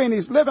 I'm in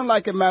Phoenix, living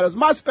like it matters.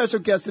 My special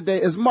guest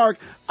today is Mark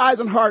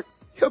Eisenhart.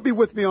 He'll be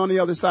with me on the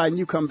other side, and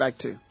you come back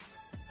too.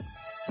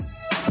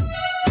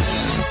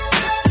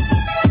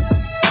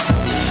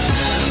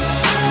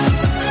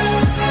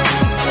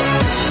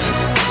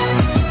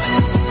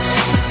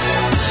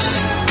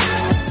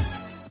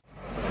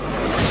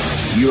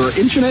 Your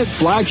internet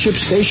flagship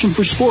station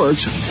for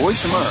sports,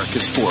 Voice America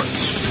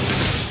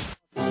Sports.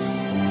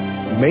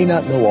 You may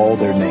not know all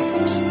their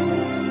names,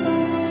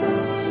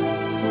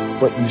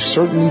 but you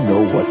certainly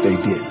know what they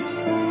did.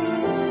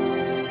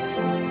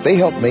 They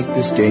helped make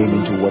this game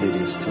into what it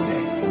is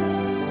today.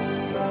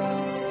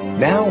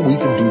 Now we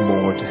can do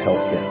more to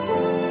help them.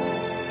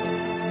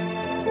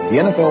 The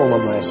NFL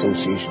Alumni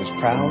Association is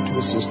proud to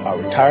assist our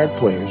retired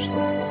players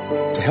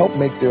to help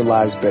make their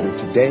lives better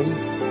today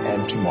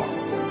and tomorrow.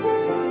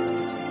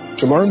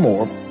 To learn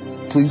more,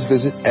 please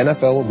visit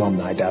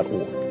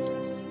NFLalumni.org.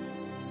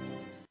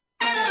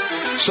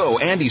 So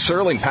Andy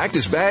Serling packed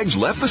his bags,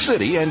 left the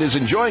city, and is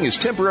enjoying his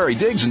temporary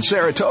digs in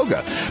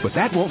Saratoga. But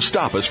that won't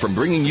stop us from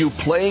bringing you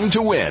Playing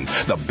to Win,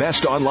 the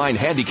best online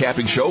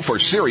handicapping show for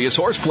serious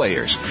horse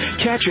players.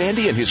 Catch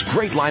Andy and his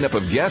great lineup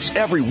of guests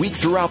every week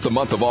throughout the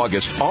month of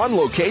August on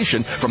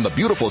location from the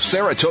beautiful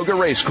Saratoga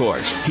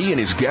Racecourse. He and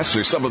his guests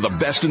are some of the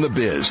best in the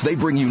biz. They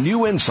bring you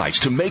new insights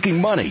to making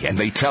money, and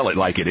they tell it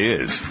like it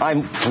is.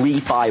 I'm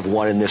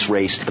 3-5-1 in this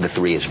race, but the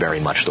 3 is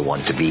very much the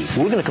one to beat.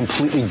 We're going to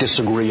completely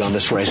disagree on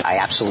this race. I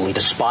absolutely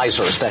despise despise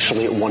her,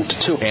 especially at 1 to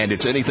 2. And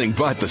it's anything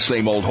but the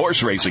same old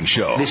horse racing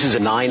show. This is a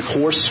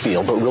 9-horse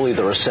field, but really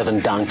there are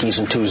 7 donkeys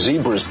and 2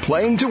 zebras.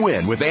 Playing to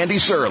Win with Andy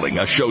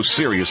Serling, a show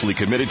seriously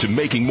committed to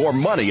making more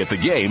money at the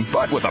game,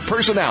 but with a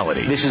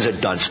personality. This is a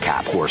dunce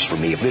cap horse for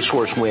me. If this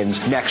horse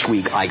wins, next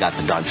week I got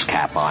the dunce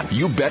cap on.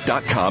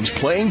 YouBet.com's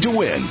Playing to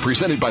Win,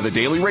 presented by the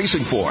Daily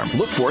Racing Form.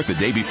 Look for it the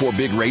day before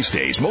big race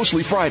days,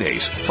 mostly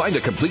Fridays. Find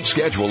a complete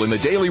schedule in the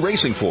Daily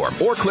Racing Form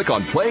or click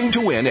on Playing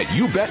to Win at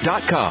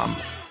YouBet.com.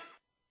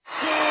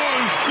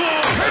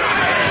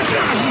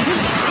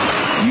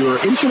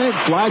 Your internet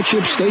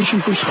flagship station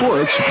for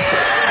sports.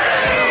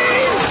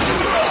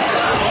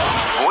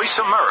 Voice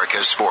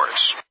America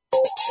Sports.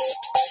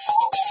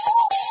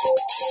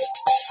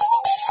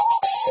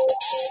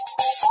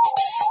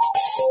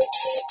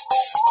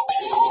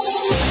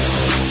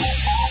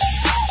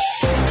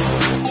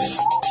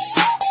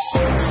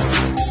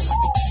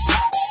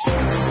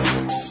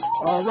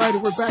 All righty,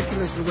 we're back to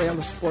this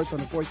Rattles Sports on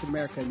the Voice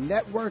America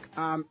Network.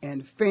 I'm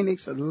in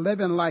Phoenix,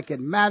 living like it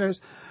matters.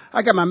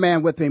 I got my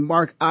man with me,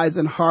 Mark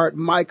Eisenhart.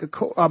 Mark,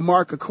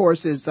 of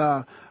course, is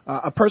a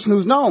person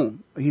who's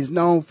known. He's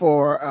known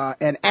for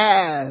I'm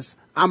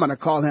going to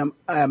call him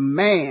a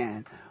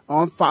man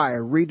on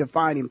fire,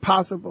 redefining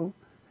possible,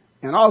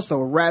 and also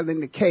rattling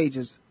the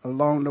cages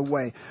along the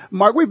way.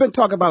 Mark, we've been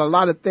talking about a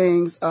lot of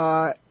things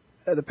the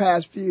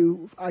past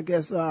few,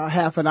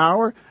 half an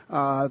hour,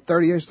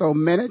 30 or so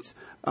minutes.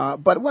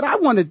 But what I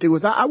want to do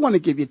is I want to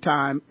give you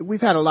time.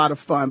 We've had a lot of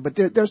fun, but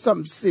there's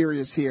something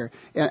serious here.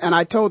 And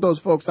I told those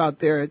folks out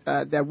there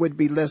that would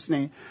be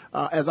listening,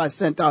 as I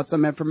sent out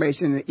some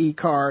information in an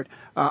e-card,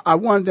 I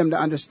wanted them to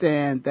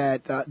understand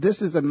that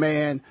this is a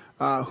man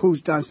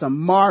who's done some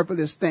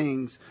marvelous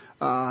things,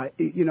 a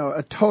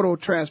total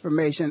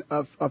transformation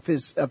of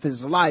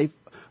his life,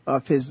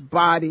 of his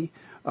body,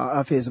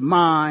 of his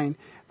mind.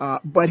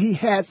 But he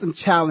had some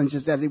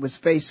challenges that he was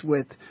faced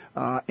with,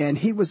 and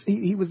he was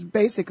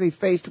basically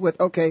faced with,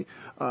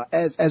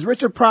 as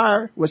Richard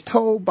Pryor was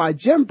told by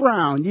Jim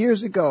Brown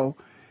years ago,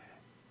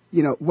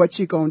 what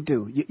you gonna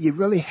do? You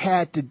really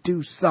had to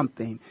do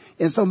something.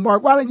 And so,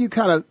 Mark, why don't you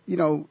kind of,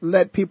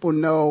 let people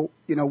know,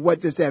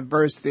 what this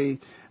adversity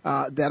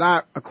that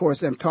I, of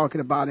course, am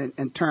talking about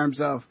in terms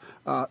of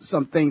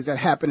some things that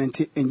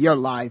happened in your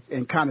life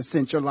and kind of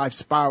sent your life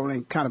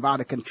spiraling kind of out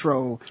of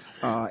control,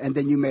 and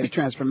then you made a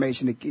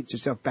transformation to get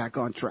yourself back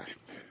on track.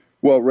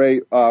 Well, Ray,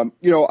 I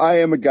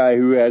am a guy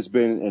who has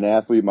been an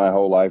athlete my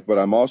whole life, but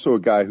I'm also a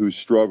guy who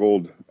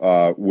struggled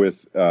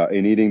with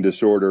an eating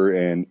disorder,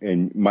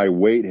 and my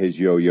weight has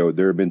yo-yoed.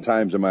 There have been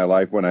times in my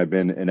life when I've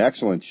been in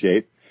excellent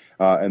shape,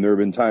 and there have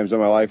been times in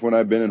my life when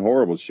I've been in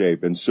horrible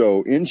shape. And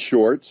so, in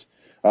short,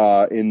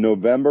 in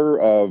October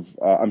of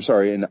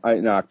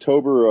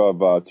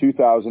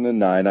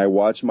 2009, I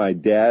watched my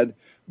dad,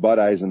 Bud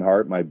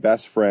Eisenhart, my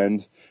best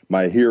friend,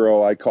 my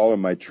hero, I call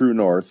him my true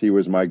north. He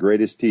was my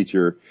greatest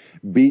teacher,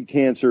 beat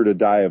cancer to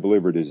die of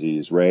liver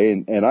disease, Ray.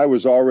 And I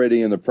was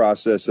already in the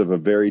process of a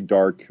very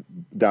dark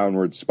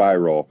downward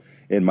spiral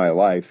in my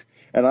life,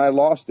 and I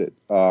lost it.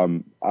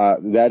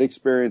 That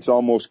experience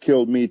almost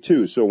killed me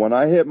too. So when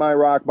I hit my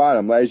rock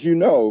bottom, as you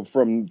know,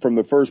 from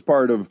the first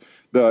part of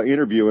the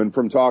interview and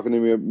from talking to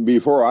me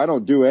before, I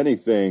don't do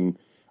anything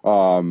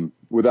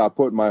without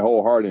putting my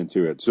whole heart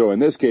into it. So in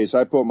this case,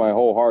 I put my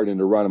whole heart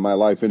into running my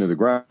life into the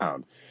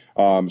ground.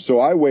 So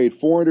I weighed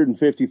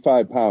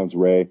 455 pounds,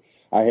 Ray.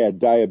 I had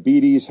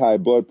diabetes, high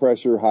blood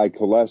pressure, high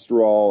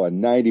cholesterol, a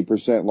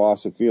 90%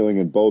 loss of feeling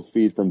in both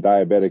feet from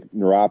diabetic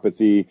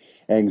neuropathy,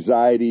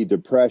 anxiety,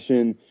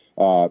 depression,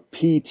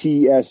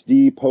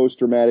 PTSD,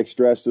 post-traumatic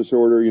stress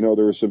disorder.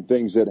 There were some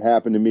things that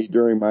happened to me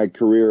during my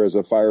career as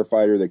a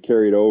firefighter that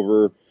carried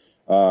over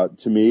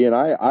to me, and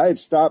I had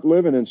stopped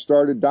living and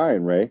started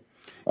dying, Ray.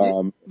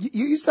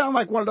 You sound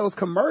like one of those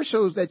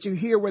commercials that you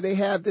hear where they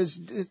have this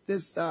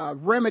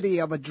remedy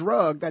of a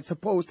drug that's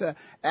supposed to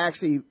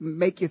actually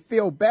make you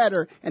feel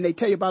better, and they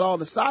tell you about all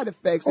the side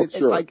effects. It's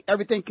like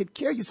everything could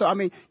kill you. So, I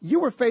mean, you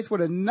were faced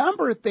with a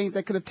number of things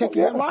that could have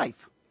taken your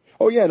life.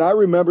 Oh, yeah, and I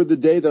remember the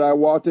day that I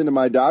walked into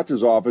my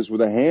doctor's office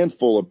with a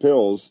handful of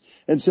pills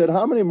and said,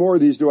 how many more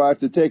of these do I have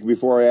to take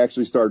before I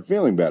actually start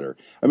feeling better?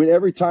 I mean,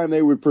 every time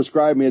they would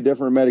prescribe me a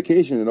different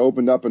medication, it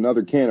opened up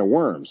another can of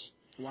worms.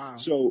 Wow.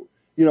 So,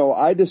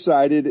 I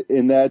decided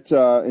in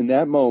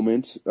that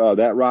moment,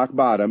 that rock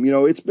bottom,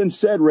 it's been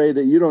said, Ray,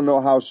 that you don't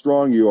know how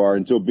strong you are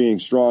until being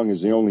strong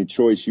is the only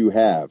choice you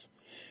have.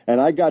 And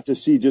I got to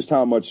see just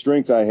how much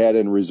strength I had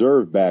in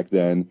reserve back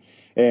then.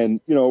 And,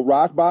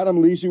 rock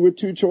bottom leaves you with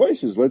two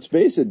choices. Let's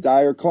face it,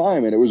 die or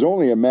climb. And it was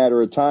only a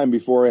matter of time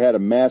before I had a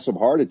massive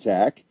heart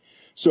attack.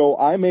 So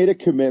I made a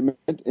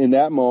commitment in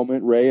that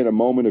moment, Ray, in a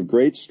moment of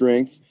great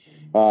strength,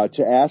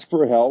 to ask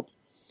for help.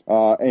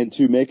 And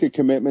to make a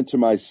commitment to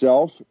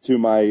myself, to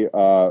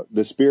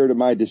the spirit of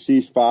my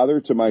deceased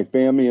father, to my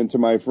family, and to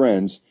my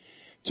friends,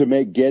 to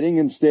make getting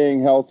and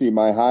staying healthy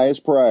my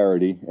highest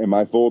priority and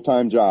my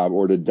full-time job,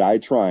 or to die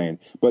trying.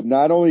 But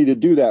not only to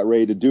do that,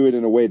 Ray, to do it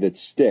in a way that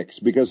sticks.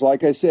 Because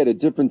like I said, at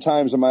different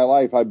times in my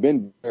life, I've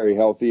been very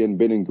healthy and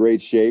been in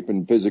great shape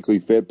and physically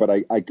fit, but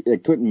I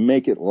couldn't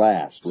make it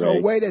last, Ray. So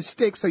a way that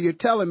sticks, so you're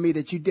telling me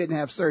that you didn't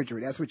have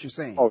surgery. That's what you're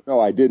saying. Oh, no,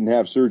 I didn't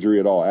have surgery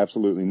at all.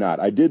 Absolutely not.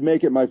 I did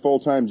make it my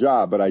full-time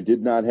job, but I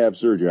did not have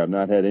surgery. I've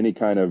not had any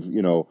kind of,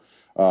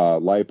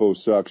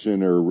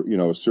 liposuction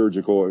or,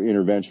 surgical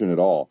intervention at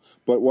all.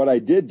 But what I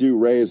did do,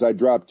 Ray, is I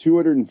dropped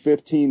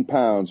 215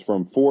 pounds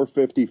from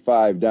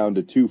 455 down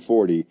to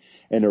 240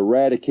 and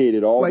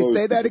eradicated all those. Wait,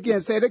 say that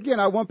again. Say it again.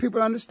 I want people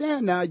to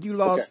understand now. You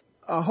lost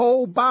a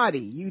whole body.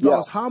 You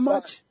lost how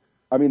much?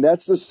 I mean,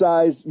 that's the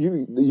size.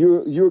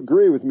 You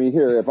agree with me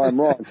here. If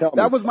I'm wrong, tell me.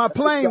 That was my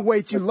playing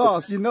weight you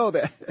lost. You know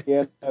that.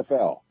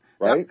 NFL.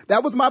 Right?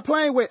 That was my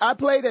playing weight. I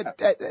played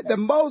at the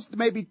most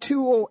maybe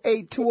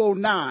 208,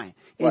 209.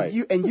 Right.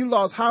 You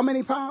lost how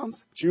many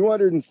pounds?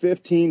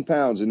 215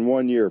 pounds in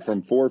 1 year,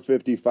 from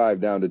 455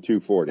 down to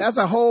 240. That's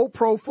a whole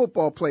pro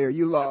football player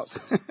you lost.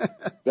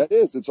 That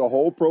is. It's a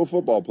whole pro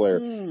football player.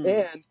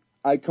 And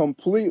I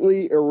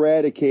completely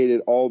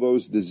eradicated all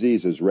those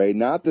diseases, Ray.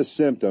 Not the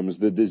symptoms.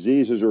 The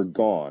diseases are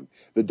gone.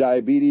 The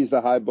diabetes,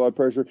 the high blood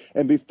pressure.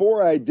 And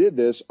before I did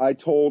this, I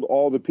told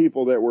all the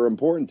people that were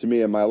important to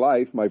me in my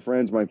life, my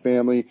friends, my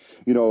family,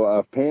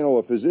 a panel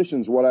of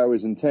physicians, what I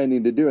was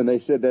intending to do. And they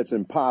said that's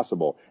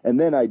impossible. And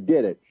then I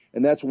did it.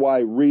 And that's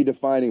why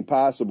Redefining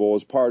Possible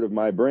is part of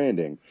my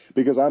branding,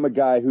 because I'm a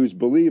guy who's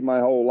believed my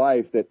whole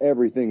life that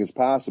everything is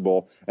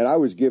possible, and I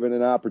was given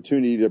an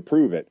opportunity to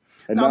prove it.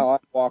 And now I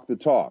walk the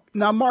talk.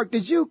 Now, Mark,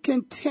 did you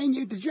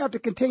have to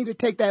continue to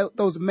take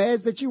those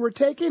meds that you were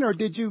taking, or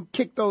did you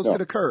kick those to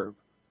the curb?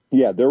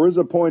 Yeah, there was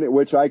a point at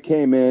which I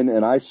came in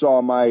and I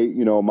saw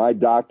my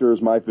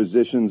doctors, my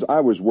physicians.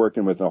 I was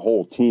working with a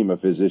whole team of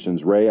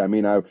physicians, Ray. I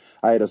mean, I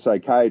had a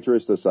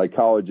psychiatrist, a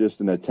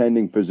psychologist, an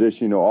attending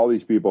physician, all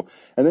these people.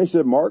 And they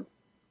said, Mark,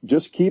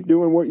 just keep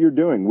doing what you're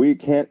doing. We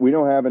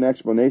don't have an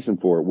explanation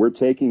for it. We're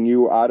taking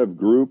you out of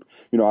group.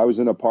 I was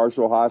in a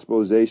partial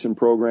hospitalization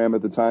program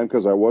at the time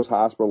because I was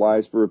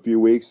hospitalized for a few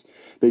weeks.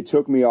 They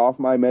took me off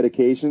my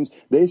medications.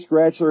 They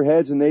scratched their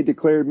heads and they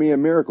declared me a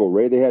miracle,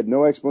 Ray. They had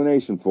no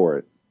explanation for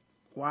it.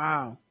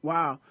 Wow.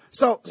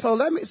 So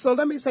let me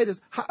say this.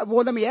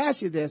 Let me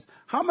ask you this.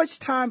 How much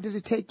time did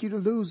it take you to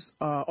lose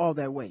all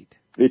that weight?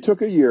 It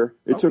took a year.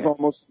 It took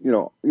almost,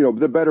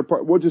 the better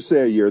part, we'll just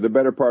say a year, the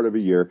better part of a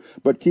year.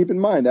 But keep in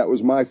mind, that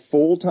was my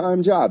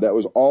full-time job. That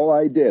was all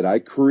I did. I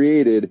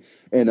created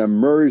an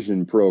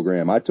immersion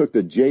program. I took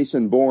the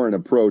Jason Bourne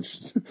approach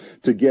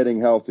to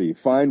getting healthy.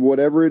 Find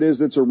whatever it is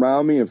that's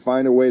around me and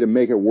find a way to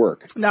make it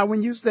work. Now,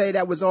 when you say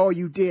that was all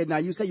you did, now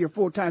you say your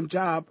full-time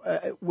job,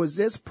 was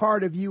this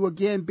part of you,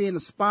 again, being a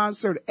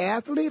sponsored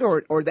athlete,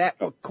 or that,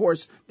 of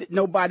course,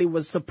 nobody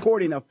was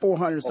supporting a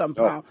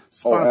 400-something pound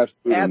sponsored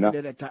athlete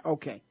at that time?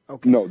 Okay.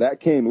 No, that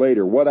came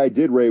later. What I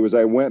did, Ray, was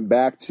I went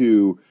back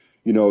to,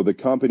 the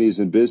companies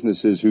and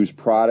businesses whose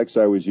products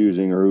I was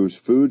using or whose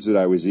foods that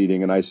I was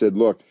eating. And I said,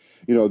 look,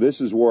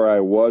 this is where I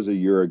was a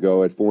year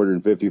ago at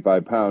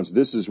 455 pounds.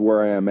 This is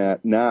where I am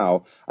at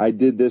now. I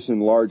did this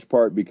in large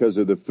part because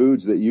of the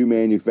foods that you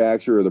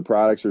manufacture or the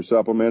products or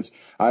supplements.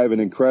 I have an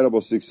incredible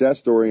success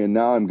story, and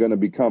now I'm going to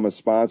become a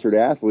sponsored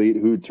athlete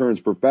who turns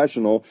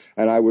professional.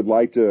 And I would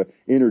like to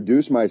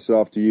introduce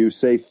myself to you,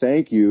 say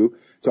thank you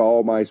to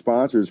all my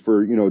sponsors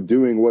for,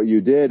 doing what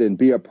you did, and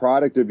be a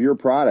product of your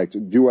product.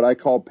 Do what I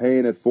call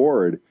paying it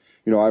forward.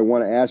 I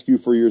want to ask you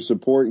for your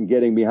support and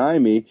getting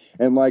behind me.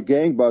 And like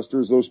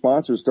gangbusters, those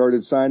sponsors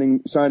started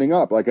signing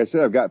up. Like I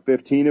said, I've got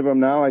 15 of them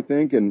now, I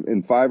think,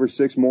 and 5 or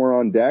 6 more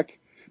on deck,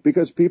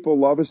 because people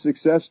love a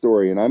success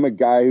story. And I'm a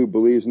guy who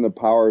believes in the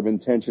power of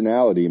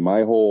intentionality.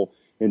 My whole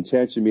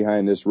intention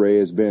behind this, Ray,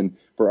 has been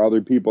for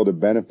other people to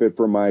benefit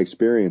from my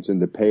experience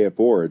and to pay it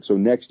forward. So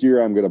next year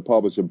I'm going to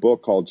publish a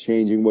book called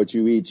Changing What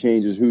You Eat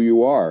Changes Who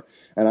You Are.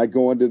 And I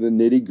go into the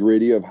nitty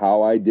gritty of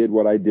how I did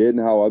what I did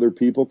and how other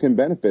people can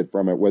benefit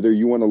from it, whether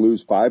you want to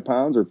lose 5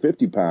 pounds or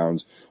 50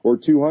 pounds or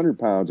 200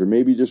 pounds, or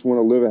maybe just want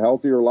to live a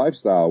healthier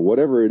lifestyle.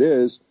 Whatever it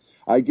is,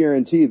 I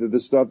guarantee that the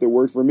stuff that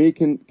worked for me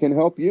can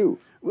help you.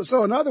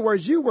 So, in other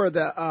words, you were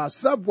the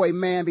Subway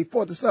man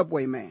before the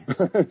Subway man.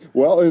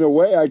 Well, in a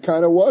way, I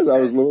kind of was. I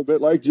was a little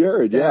bit like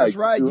Jared. That's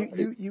right.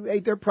 You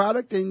ate their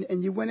product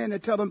and you went in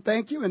and tell them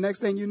thank you, and next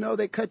thing you know,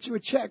 they cut you a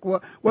check.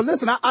 Well,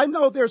 listen, I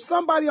know there's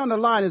somebody on the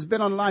line that's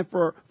been on the line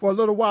for a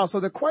little while,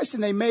 so the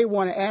question they may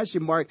want to ask you,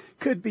 Mark,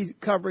 could be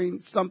covering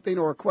something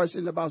or a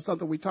question about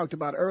something we talked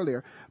about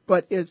earlier.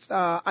 But it's,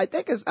 I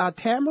think it's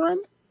Tamarin.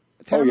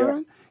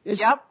 Tamarin? Oh,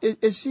 yeah.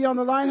 Is she on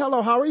the line?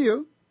 Hello, how are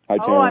you?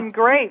 I'm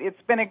great.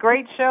 It's been a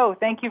great show.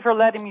 Thank you for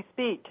letting me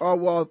speak. Oh,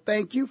 well,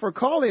 thank you for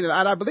calling. And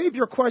I believe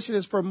your question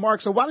is for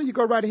Mark, so why don't you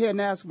go right ahead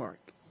and ask Mark?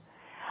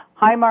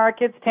 Hi,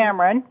 Mark. It's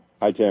Tamarin.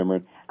 Hi,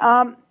 Tamarin.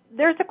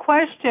 There's a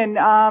question.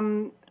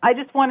 I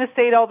just want to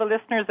say to all the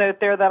listeners out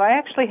there that I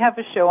actually have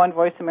a show on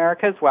Voice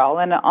America as well,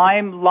 and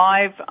I'm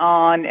live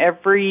on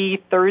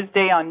every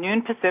Thursday on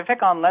noon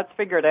Pacific on Let's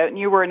Figure It Out, and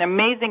you were an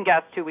amazing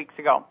guest 2 weeks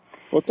ago.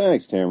 Well,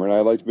 thanks, Tamara. I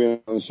liked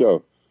being on the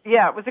show.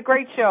 Yeah, it was a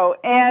great show,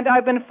 and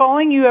I've been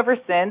following you ever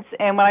since,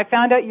 and when I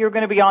found out you were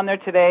going to be on there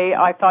today,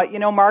 I thought,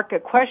 Mark, a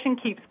question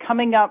keeps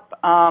coming up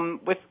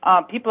with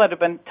people that have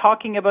been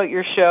talking about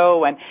your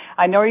show, and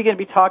I know you're going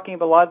to be talking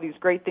about a lot of these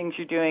great things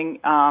you're doing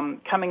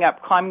coming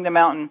up, climbing the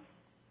mountain,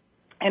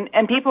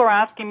 and people are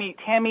asking me,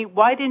 Tammy,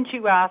 why didn't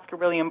you ask a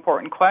really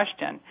important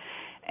question?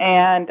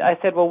 And I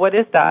said, well, what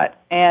is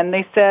that? And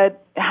they said,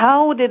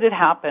 how did it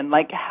happen?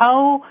 Like,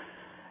 how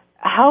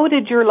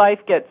did your life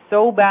get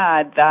so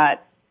bad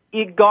that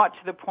it got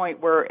to the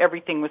point where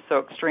everything was so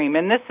extreme?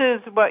 And this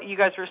is what you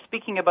guys were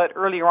speaking about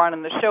earlier on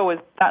in the show, is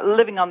that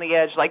living on the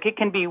edge. Like, it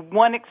can be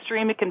one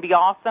extreme, it can be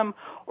awesome,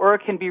 or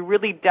it can be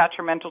really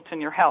detrimental to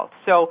your health.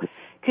 So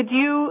could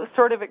you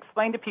sort of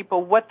explain to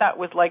people what that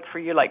was like for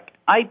you? Like,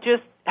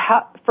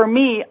 for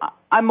me,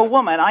 I'm a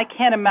woman. I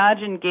can't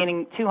imagine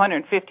gaining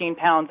 215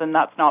 pounds and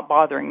that's not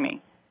bothering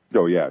me.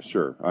 Oh, yeah,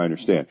 sure. I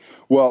understand.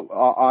 Well,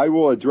 I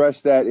will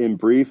address that in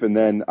brief, and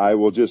then I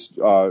will just,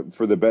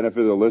 for the benefit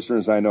of the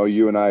listeners, I know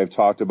you and I have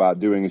talked about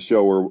doing a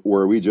show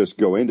where we just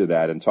go into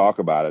that and talk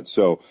about it.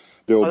 So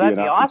there will be an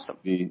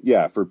opportunity,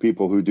 for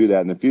people who do that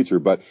in the future.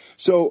 But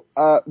so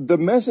the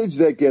message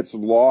that gets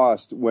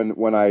lost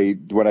when I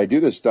do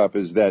this stuff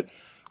is that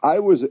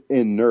I was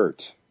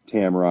inert,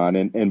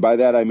 Tamaron, and by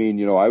that I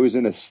mean, I was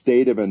in a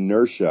state of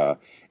inertia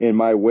in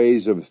my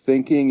ways of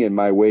thinking, in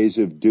my ways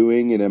of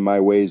doing, and in my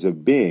ways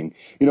of being.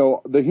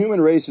 The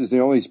human race is the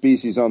only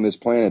species on this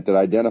planet that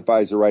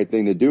identifies the right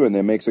thing to do and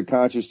then makes a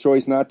conscious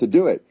choice not to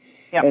do it.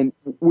 Yep. And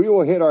we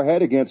will hit our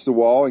head against the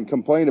wall and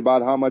complain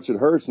about how much it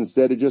hurts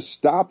instead of just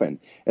stopping.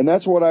 And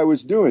that's what I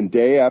was doing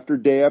day after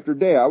day after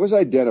day. I was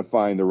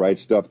identifying the right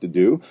stuff to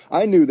do.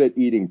 I knew that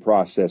eating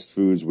processed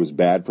foods was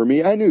bad for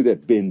me. I knew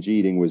that binge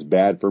eating was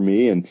bad for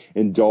me, and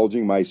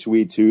indulging my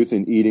sweet tooth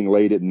and eating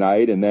late at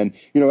night. And then,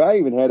 I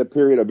even had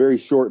a very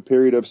short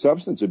period of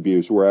substance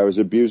abuse where I was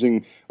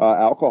abusing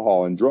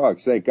alcohol and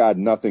drugs. Thank God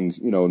nothing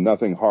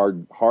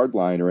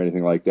hardline or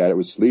anything like that. It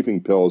was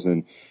sleeping pills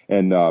and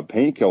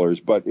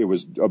painkillers, but it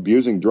was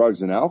abusing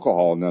drugs and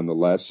alcohol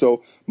nonetheless.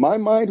 So my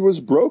mind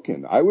was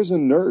broken. I was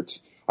inert.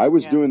 I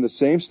was doing the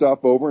same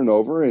stuff over and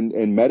over and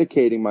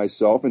medicating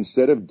myself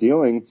instead of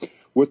dealing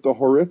with the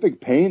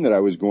horrific pain that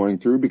I was going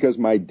through, because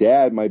my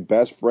dad, my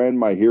best friend,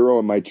 my hero,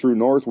 and my true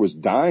north was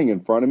dying in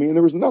front of me, and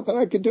there was nothing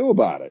I could do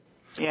about it.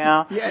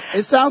 Yeah. Yeah,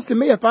 it sounds to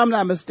me, if I'm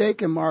not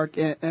mistaken, Mark,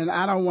 and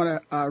I don't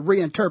want to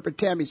reinterpret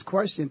Tammy's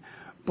question,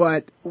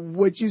 but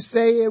would you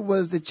say it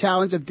was the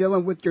challenge of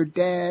dealing with your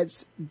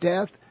dad's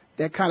death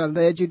that kind of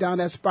led you down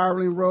that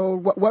spiraling road?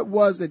 What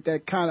was it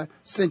that kind of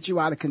sent you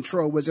out of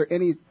control? Was there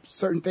any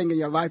certain thing in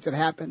your life that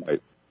happened?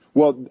 Right.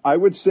 Well, I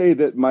would say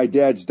that my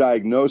dad's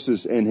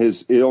diagnosis and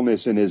his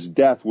illness and his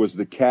death was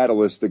the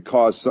catalyst that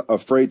caused a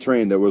freight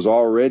train that was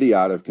already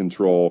out of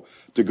control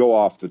to go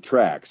off the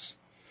tracks.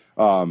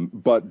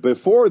 But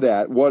before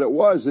that, what it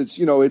was,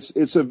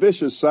 it's a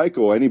vicious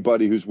cycle.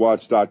 Anybody who's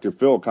watched Dr.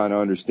 Phil kind of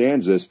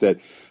understands this, that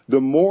the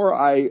more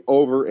I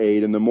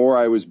overate and the more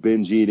I was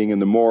binge eating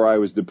and the more I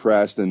was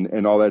depressed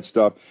and all that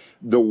stuff,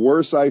 the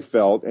worse I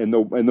felt and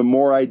the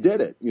more I did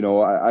it.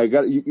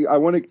 I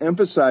want to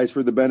emphasize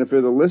for the benefit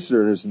of the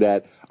listeners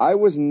that I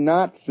was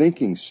not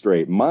thinking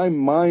straight. My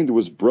mind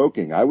was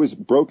broken. I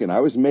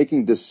was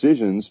making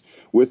decisions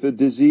with a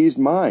diseased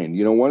mind.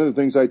 One of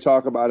the things I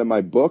talk about in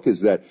my book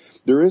is that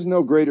there is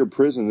no greater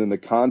prison than the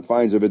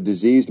confines of a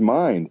diseased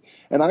mind.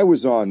 And I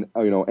was on,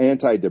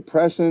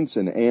 antidepressants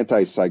and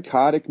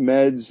antipsychotic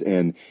meds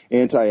and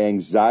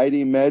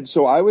anti-anxiety meds.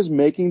 So I was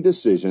making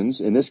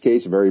decisions, in this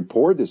case, very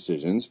poor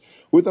decisions,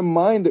 with a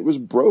mind that was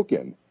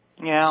broken.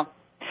 Yeah.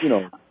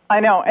 I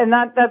know. And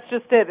that's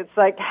just it. It's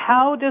like,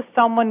 how does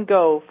someone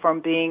go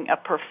from being a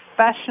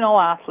professional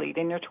athlete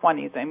in your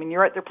 20s? I mean,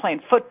 you're out there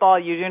playing football,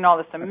 you're doing all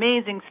this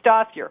amazing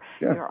stuff, you're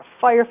a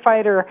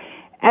firefighter,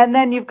 and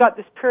then you've got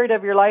this period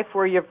of your life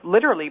where you've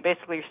literally,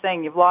 basically, you're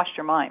saying you've lost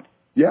your mind.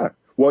 Yeah.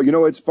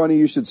 Well, it's funny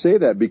you should say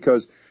that,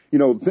 because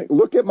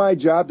look at my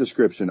job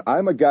description.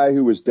 I'm a guy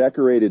who was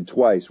decorated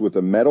twice with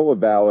a Medal of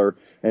Valor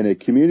and a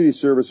Community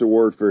Service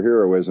Award for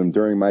heroism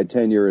during my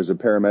tenure as a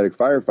paramedic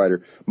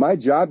firefighter. My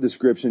job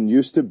description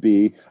used to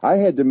be I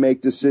had to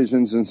make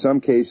decisions, in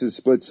some cases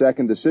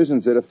split-second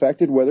decisions, that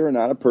affected whether or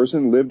not a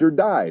person lived or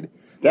died.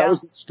 That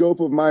was the scope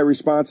of my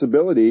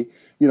responsibility.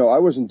 I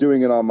wasn't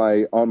doing it on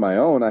my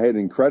own. I had an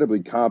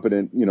incredibly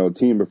competent,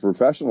 team of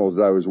professionals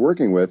that I was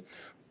working with.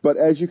 But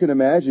as you can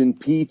imagine,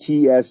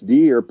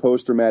 PTSD, or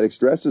post-traumatic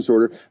stress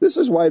disorder, this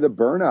is why the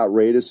burnout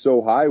rate is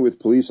so high with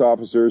police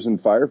officers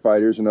and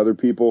firefighters and other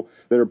people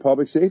that are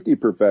public safety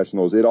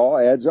professionals. It all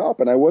adds up.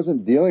 And I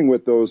wasn't dealing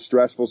with those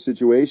stressful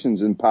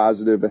situations in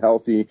positive,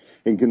 healthy,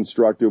 and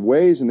constructive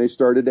ways. And they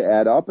started to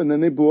add up, and then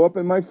they blew up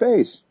in my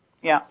face.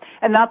 Yeah.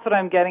 And that's what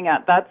I'm getting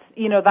at. That's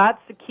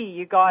the key.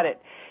 You got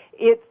it.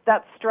 It's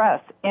that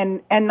stress,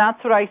 and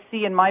that's what I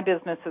see in my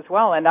business as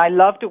well. And I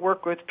love to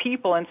work with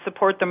people and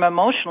support them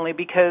emotionally,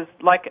 because,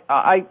 like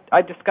I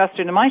discussed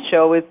it in my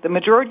show, is the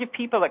majority of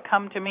people that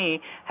come to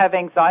me have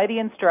anxiety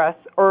and stress,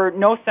 or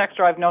no sex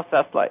drive, no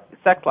sex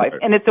life.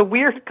 And it's a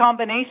weird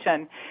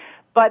combination,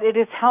 But it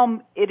is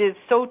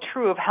so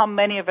true of how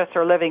many of us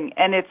are living,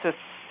 and it's a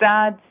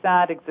sad,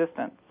 sad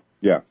existence.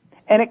 Yeah.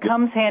 And it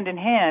comes hand in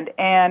hand,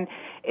 and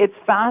it's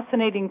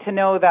fascinating to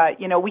know that,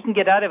 we can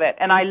get out of it.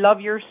 And I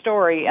love your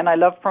story, and I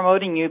love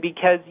promoting you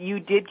because you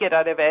did get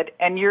out of it,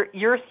 and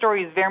your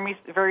story is very,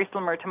 very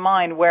similar to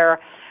mine, where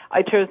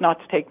I chose not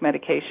to take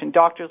medication.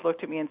 Doctors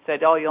looked at me and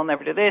said, oh, you'll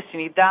never do this, you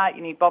need that,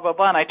 you need blah, blah,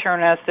 blah. And I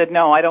turned around and said,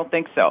 no, I don't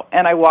think so.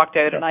 And I walked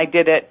out, and I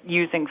did it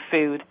using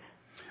food.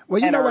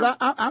 Well, you know what?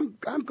 I'm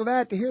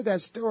glad to hear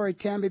that story,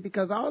 Tammy,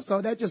 because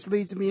also that just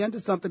leads me into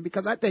something,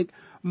 because I think,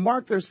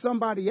 Mark, there's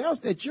somebody else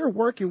that you're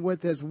working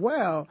with as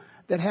well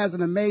that has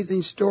an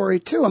amazing story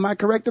too. Am I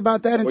correct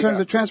about that in terms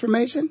of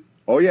transformation?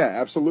 Oh, yeah,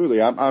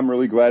 absolutely. I'm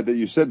really glad that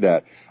you said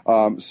that.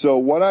 So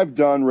what I've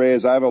done, Ray,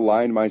 is I've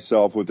aligned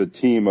myself with a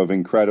team of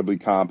incredibly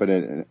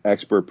competent and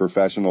expert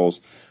professionals.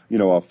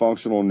 A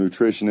functional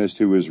nutritionist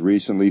who was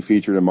recently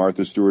featured in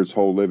Martha Stewart's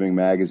Whole Living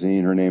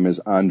magazine. Her name is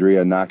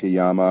Andrea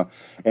Nakayama.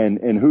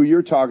 And who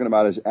you're talking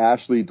about is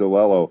Ashley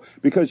DeLello.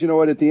 Because, you know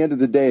what, at the end of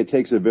the day, it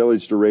takes a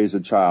village to raise a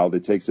child.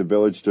 It takes a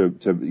village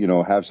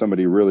to have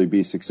somebody really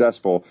be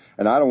successful.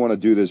 And I don't want to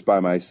do this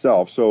by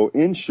myself. So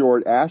in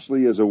short,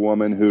 Ashley is a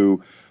woman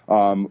who,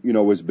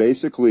 was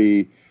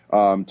basically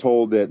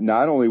told that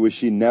not only was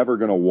she never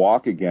going to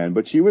walk again,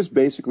 but she was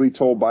basically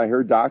told by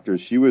her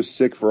doctors, she was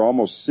sick for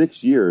almost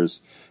 6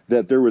 years,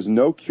 that there was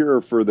no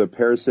cure for the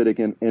parasitic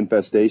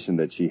infestation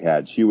that she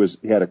had. She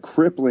had a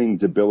crippling,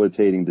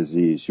 debilitating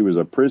disease. She was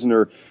a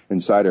prisoner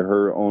inside of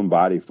her own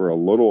body for a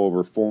little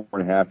over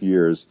 4.5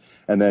 years,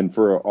 and then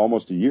for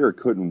almost a year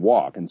couldn't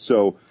walk. And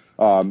so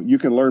you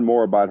can learn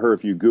more about her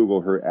if you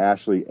Google her,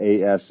 Ashley,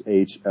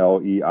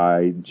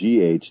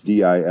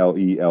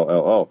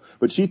 ASHLEIGHDILELLO.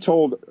 But she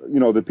told,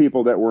 the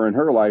people that were in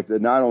her life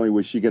that not only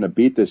was she going to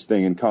beat this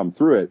thing and come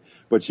through it,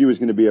 but she was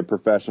going to be a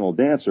professional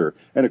dancer.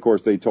 And, of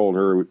course, they told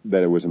her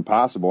that it was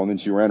impossible, and then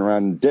she ran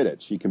around and did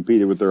it. She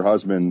competed with her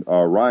husband,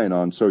 Ryan,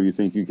 on So You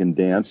Think You Can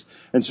Dance.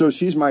 And so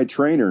she's my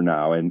trainer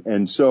now.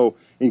 And so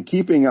in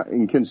keeping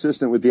and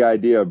consistent with the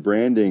idea of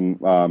branding,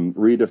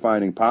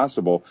 redefining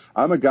possible,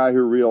 I'm a guy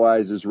who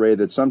realizes, Ray,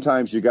 that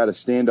sometimes you got to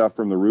stand up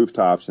from the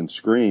rooftops and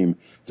scream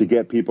to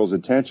get people's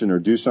attention, or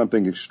do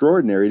something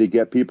extraordinary to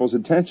get people's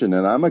attention.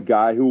 And I'm a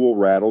guy who will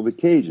rattle the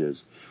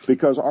cages,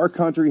 because our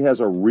country has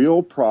a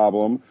real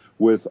problem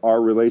with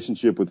our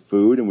relationship with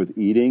food and with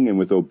eating and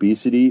with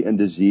obesity and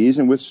disease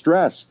and with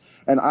stress.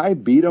 And I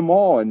beat them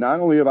all. And not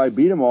only have I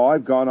beat them all,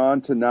 I've gone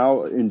on to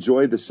now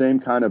enjoy the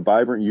same kind of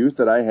vibrant youth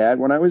that I had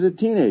when I was a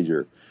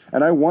teenager.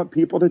 And I want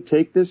people to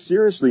take this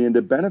seriously and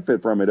to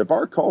benefit from it. If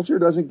our culture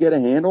doesn't get a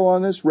handle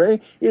on this,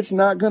 Ray, it's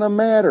not going to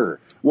matter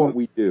what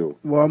we do.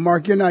 Well,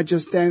 Mark, you're not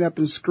just standing up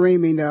and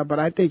screaming, but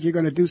I think you're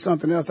going to do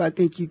something else. I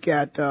think you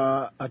got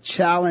a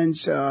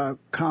challenge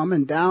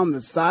coming down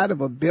the side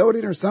of a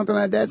building or something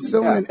like that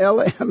soon in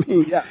L.A. I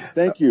mean,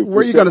 thank you. Where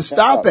are you going to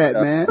stop at,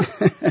 man?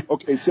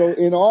 Okay, so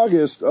in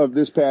August of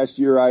this past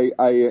year, I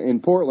in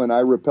Portland,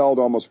 I rappelled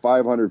almost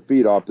 500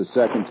 feet off the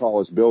second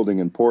tallest building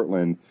in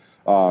Portland.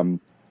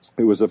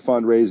 It was a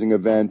fundraising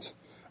event.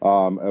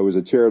 It was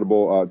a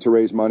charitable, to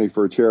raise money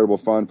for a charitable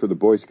fund for the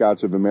Boy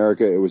Scouts of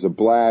America. It was a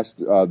blast.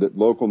 The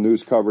local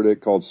news covered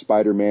it, called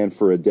Spider-Man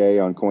for a Day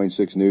on Coin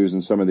 6 News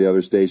and some of the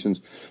other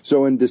stations.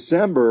 So in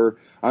December,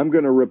 I'm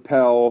going to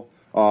rappel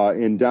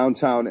in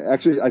downtown.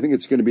 Actually, I think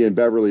it's going to be in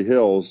Beverly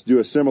Hills, do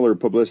a similar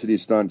publicity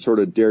stunt, sort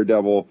of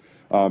daredevil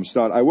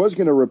stunt. I was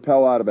going to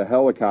rappel out of a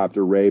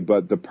helicopter, Ray,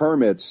 but the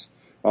permits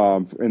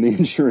and the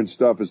insurance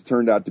stuff has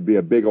turned out to be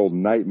a big old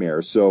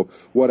nightmare. So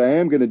what I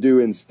am going to do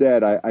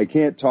instead, I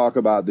can't talk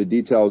about the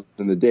details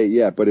and the date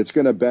yet, but it's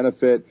going to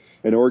benefit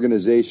an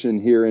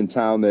organization here in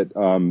town that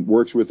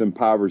works with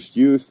impoverished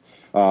youth.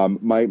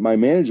 My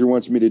manager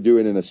wants me to do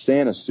it in a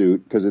Santa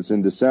suit because it's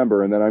in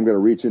December, and then I'm going to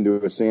reach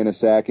into a Santa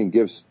sack and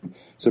give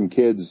some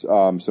kids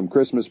some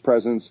Christmas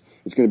presents.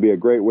 It's going to be a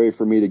great way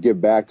for me to give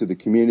back to the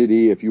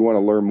community. If you want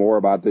to learn more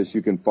about this,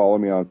 you can follow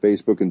me on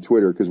Facebook and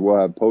Twitter because we'll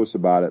have posts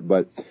about it.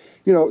 But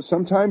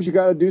sometimes you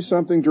got to do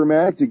something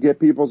dramatic to get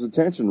people's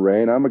attention,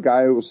 Ray, and I'm a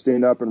guy who will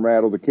stand up and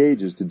rattle the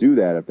cages to do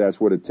that if that's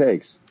what it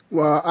takes.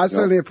 Well, I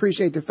certainly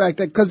appreciate the fact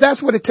that, because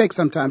that's what it takes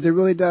sometimes. It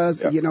really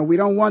does. Yeah. We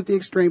don't want the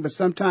extreme, but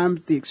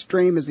sometimes the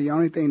extreme is the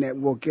only thing that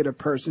will get a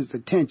person's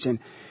attention.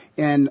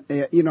 And,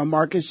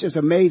 Mark, it's just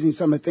amazing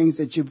some of the things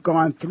that you've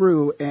gone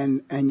through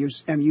and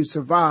you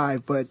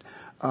survived. But,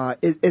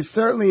 it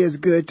certainly is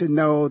good to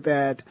know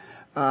that,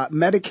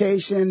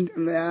 medication,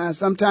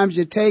 sometimes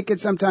you take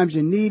it, sometimes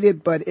you need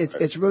it, but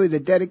it's really the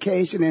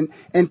dedication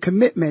and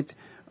commitment.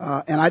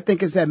 And I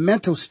think it's that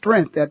mental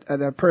strength that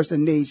a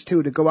person needs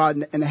too, to go out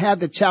and have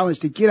the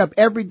challenge to get up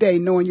every day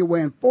knowing you're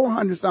weighing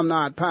 400 some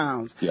odd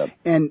pounds. Yep.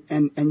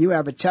 And you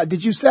have a challenge.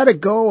 Did you set a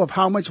goal of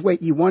how much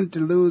weight you wanted to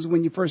lose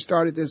when you first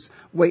started this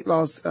weight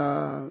loss,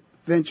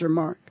 venture,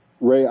 Mark?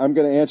 Ray, I'm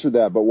going to answer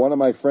that, but one of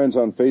my friends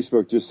on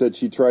Facebook just said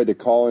she tried to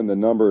call in the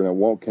number and it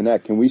won't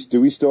connect.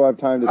 Do we still have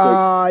time to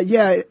take?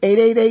 Yeah,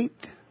 888.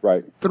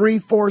 Right.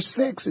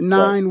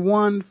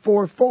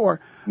 346-9144.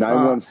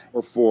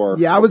 9144.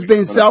 Yeah, I was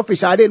being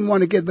selfish. I didn't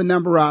want to give the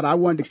number out. I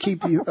wanted to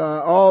keep you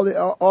all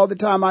the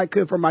time I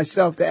could for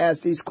myself to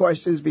ask these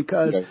questions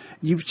because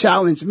you've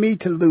challenged me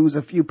to lose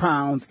a few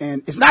pounds,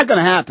 and it's not going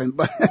to happen.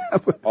 But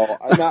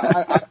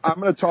I'm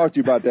going to talk to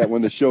you about that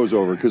when the show's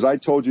over, because I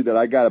told you that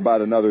I got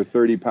about another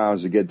 30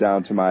 pounds to get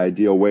down to my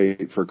ideal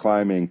weight for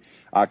climbing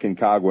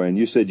Aconcagua, and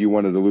you said you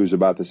wanted to lose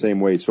about the same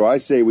weight. So I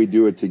say we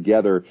do it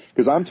together,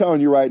 because I'm telling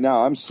you right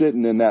now, I'm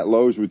sitting in that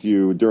Lowe's with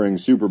you during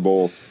Super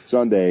Bowl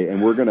Sunday,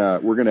 and we're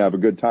gonna have a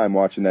good time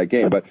watching that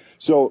game. But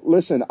so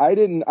listen, I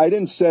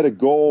didn't set a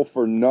goal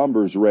for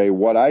numbers, Ray.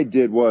 What I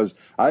did was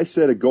I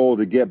set a goal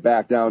to get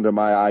back down to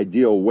my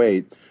ideal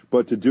weight,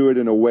 but to do it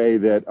in a way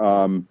that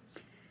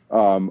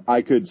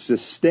I could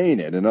sustain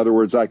it. In other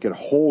words, I could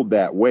hold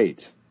that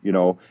weight.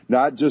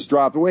 Not just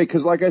drop the weight.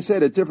 Because like I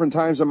said, at different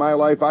times in my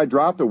life, I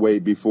dropped the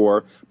weight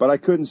before, but I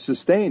couldn't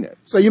sustain it.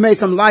 So you made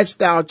some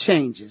lifestyle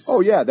changes. Oh,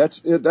 yeah,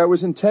 that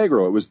was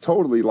integral. It was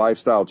totally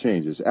lifestyle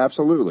changes.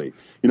 Absolutely.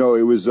 It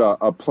was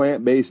a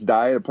plant-based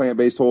diet, a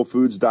plant-based whole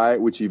foods diet,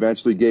 which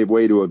eventually gave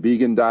way to a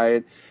vegan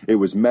diet. It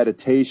was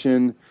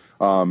meditation.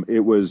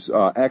 It was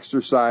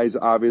exercise,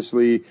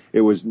 obviously.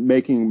 It was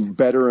making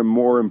better and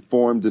more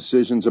informed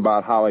decisions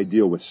about how I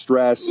deal with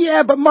stress.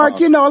 Yeah, but Mark,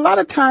 a lot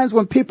of times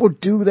when people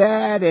do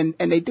that and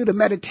they do the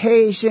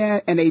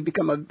meditation and they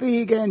become a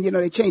vegan,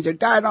 they change their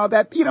diet and all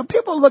that,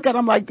 people look at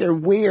them like they're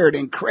weird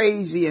and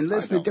crazy and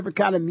listen to different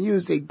kind of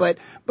music. But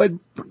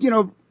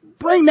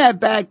bring that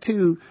back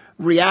to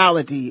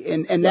reality.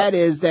 And that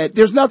is that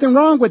there's nothing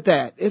wrong with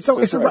that. It's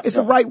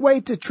a right way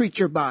to treat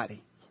your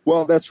body.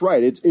 Well, that's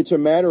right. It's a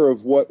matter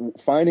of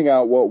finding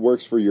out what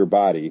works for your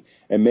body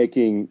and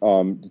making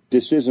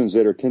decisions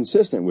that are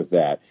consistent with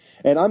that.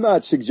 And I'm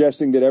not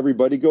suggesting that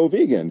everybody go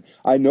vegan.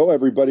 I know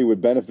everybody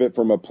would benefit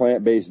from a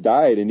plant-based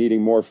diet and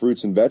eating more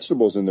fruits and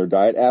vegetables in their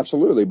diet,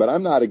 absolutely. But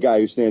I'm not a guy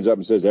who stands up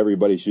and says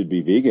everybody should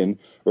be vegan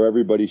or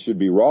everybody should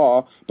be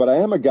raw. But I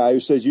am a guy who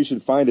says you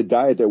should find a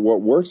diet that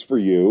works for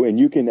you, and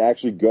you can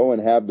actually go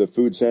and have the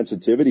food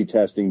sensitivity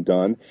testing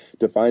done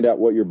to find out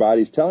what your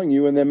body's telling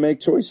you and then make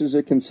choices that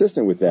are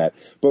consistent with that.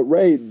 But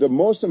Ray, the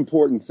most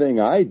important thing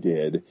I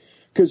did,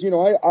 because,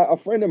 a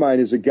friend of mine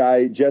is a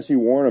guy, Jesse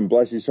Warren,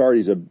 bless his heart,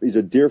 he's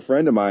a dear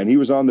friend of mine. He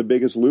was on The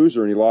Biggest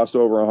Loser and he lost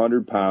over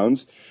 100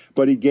 pounds,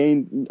 but he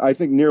gained, I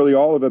think, nearly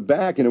all of it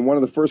back. And in one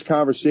of the first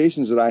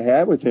conversations that I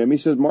had with him, he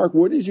says, Mark,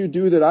 what did you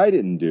do that I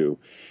didn't do?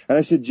 And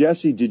I said,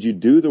 Jesse, did you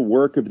do the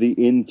work of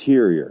the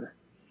interior?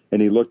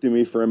 And he looked at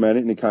me for a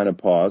minute and he kind of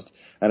paused.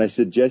 And I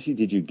said, Jesse,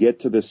 did you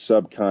get to the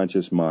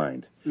subconscious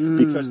mind?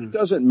 Because it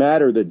doesn't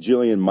matter that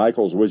Jillian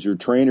Michaels was your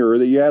trainer or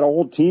that you had a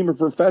whole team of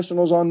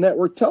professionals on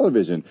network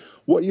television.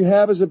 What you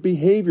have is a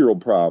behavioral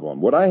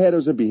problem. What I had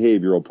is a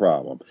behavioral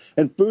problem.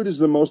 And food is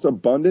the most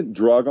abundant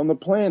drug on the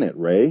planet,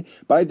 Ray.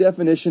 By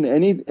definition,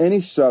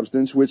 any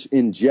substance which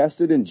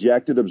ingested,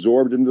 injected,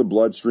 absorbed into the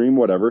bloodstream,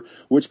 whatever,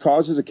 which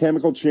causes a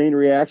chemical chain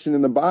reaction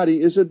in the body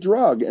is a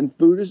drug. And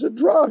food is a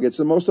drug. It's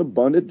the most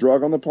abundant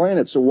drug on the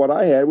planet. So what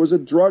I had was a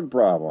drug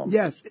problem.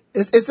 Yes.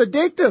 It's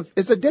addictive.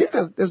 It's addictive.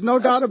 Yeah, there's no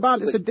doubt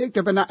about it. It's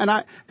addictive. And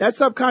I, that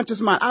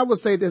subconscious mind, I will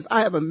say this,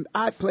 I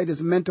play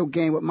this mental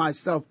game with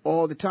myself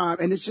all the time.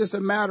 And it's just a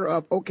matter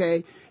of,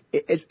 okay,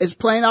 it's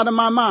playing out in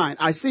my mind.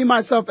 I see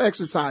myself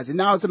exercising.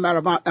 Now it's a matter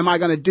of, am I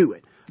going to do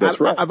it? That's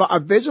right. I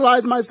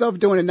visualize myself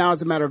doing it. Now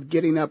it's a matter of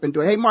getting up and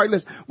doing it. Hey, Mark,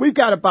 listen, we've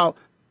got about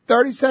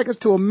 30 seconds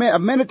to a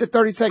minute to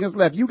 30 seconds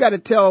left. You got to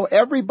tell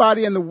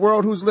everybody in the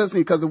world who's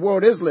listening, because the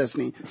world is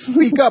listening.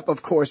 Speak up,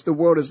 of course. The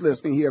world is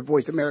listening here at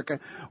Voice America,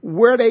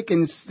 where they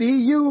can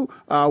see you,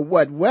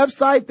 what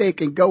website they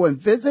can go and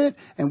visit,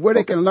 and where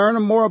they can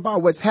learn more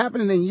about what's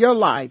happening in your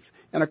life.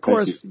 And, of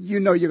course,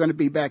 you're going to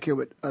be back here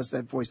with us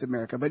at Voice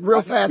America. But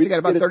real fast, you got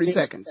about 30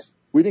 seconds.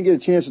 We didn't get a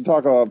chance to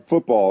talk about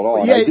football at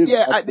all.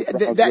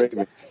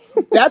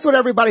 That's what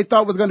everybody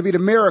thought was going to be the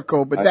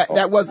miracle, but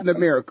that wasn't the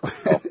miracle.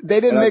 They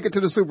didn't make it to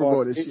the Super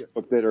Bowl this year.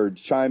 That are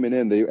chiming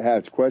in, they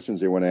have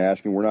questions they want to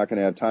ask, and we're not going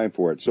to have time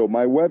for it. So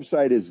my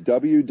website is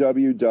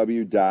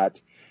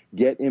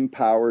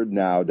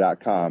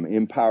www.getempowerednow.com.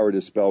 Empowered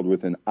is spelled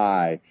with an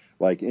I,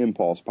 like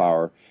impulse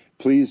power.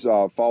 Please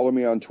follow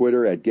me on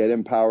Twitter at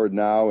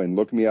GetEmpoweredNow and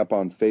look me up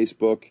on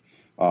Facebook.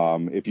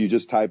 If you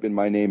just type in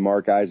my name,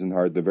 Mark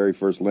Eisenhart, the very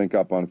first link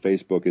up on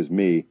Facebook is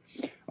me.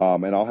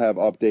 And I'll have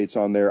updates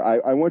on there.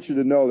 I want you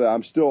to know that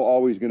I'm still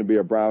always going to be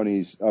a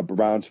Browns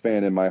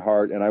fan in my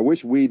heart. And I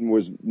wish Whedon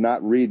was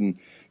not reading,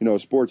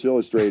 Sports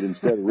Illustrated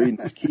instead of reading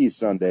his Keys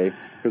Sunday,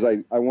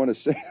 because I want to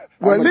say.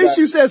 Well, at least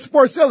you said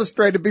Sports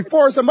Illustrated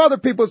before some other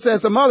people said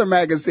some other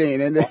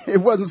magazine, and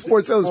it wasn't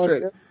Sports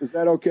Illustrated. Is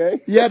that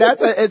okay? Yeah,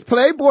 it's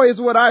Playboy is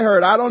what I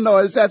heard. I don't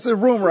know. That's a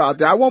rumor out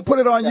there. I won't put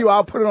it on you.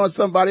 I'll put it on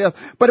somebody else.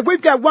 But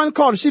we've got one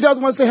caller. She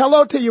doesn't want to say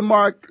hello to you,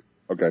 Mark.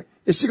 Okay.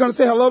 Is she going to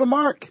say hello to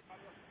Mark?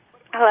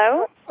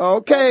 Hello?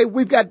 Okay,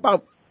 we've got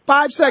about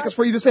 5 seconds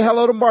for you to say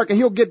hello to Mark, and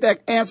he'll get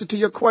that answer to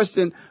your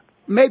question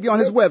maybe on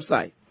his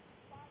website.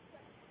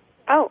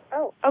 Oh,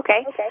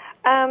 okay.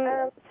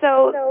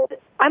 So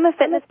I'm a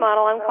fitness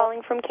model. I'm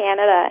calling from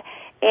Canada,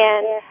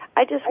 and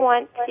I just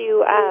want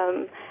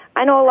to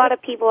I know a lot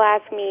of people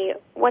ask me,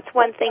 what's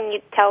one thing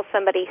you'd tell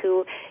somebody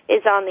who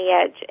is on the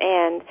edge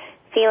and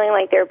feeling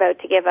like they're about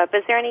to give up?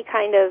 Is there any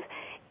kind of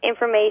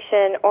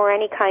information or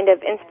any kind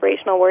of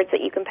inspirational words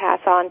that you can pass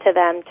on to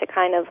them to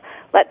kind of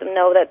let them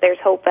know that there's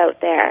hope out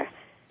there?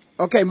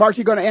 Okay, Mark,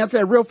 you're going to answer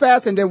that real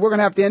fast, and then we're going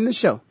to have to end the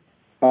show.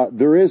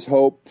 There is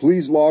hope.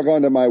 Please log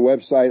on to my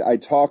website. I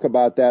talk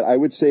about that. I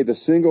would say the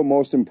single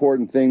most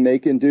important thing they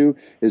can do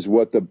is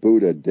what the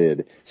Buddha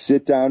did.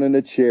 Sit down in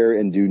a chair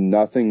and do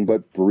nothing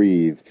but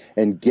breathe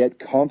and get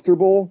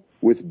comfortable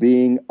with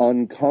being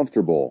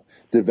uncomfortable.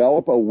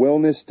 Develop a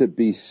willingness to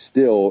be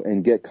still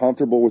and get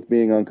comfortable with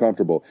being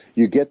uncomfortable.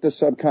 You get the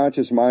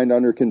subconscious mind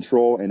under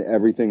control and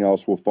everything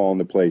else will fall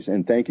into place.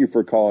 And thank you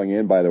for calling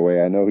in, by the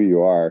way. I know who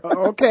you are.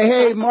 Okay.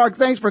 Hey, Mark,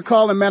 thanks for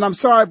calling, man. I'm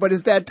sorry, but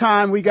it's that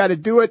time. We got to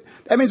do it.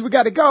 That means we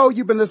got to go.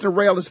 You've been listening to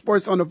Rattles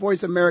Sports on the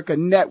Voice America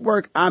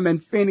Network. I'm in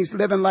Phoenix,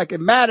 living like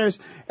it matters.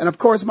 And, of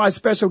course, my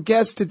special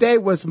guest today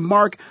was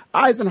Mark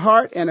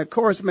Eisenhart. And, of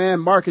course, man,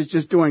 Mark is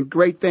just doing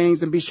great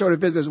things. And be sure to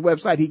visit his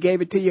website. He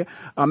gave it to you.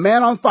 A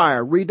Man on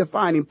Fire,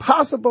 Redefining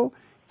Possible,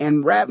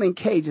 and rattling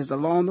cages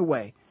along the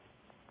way.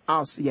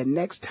 I'll see you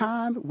next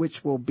time,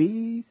 which will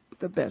be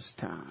the best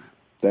time.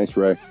 Thanks,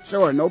 Ray.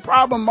 Sure, no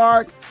problem,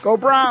 Mark. Go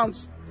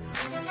Browns.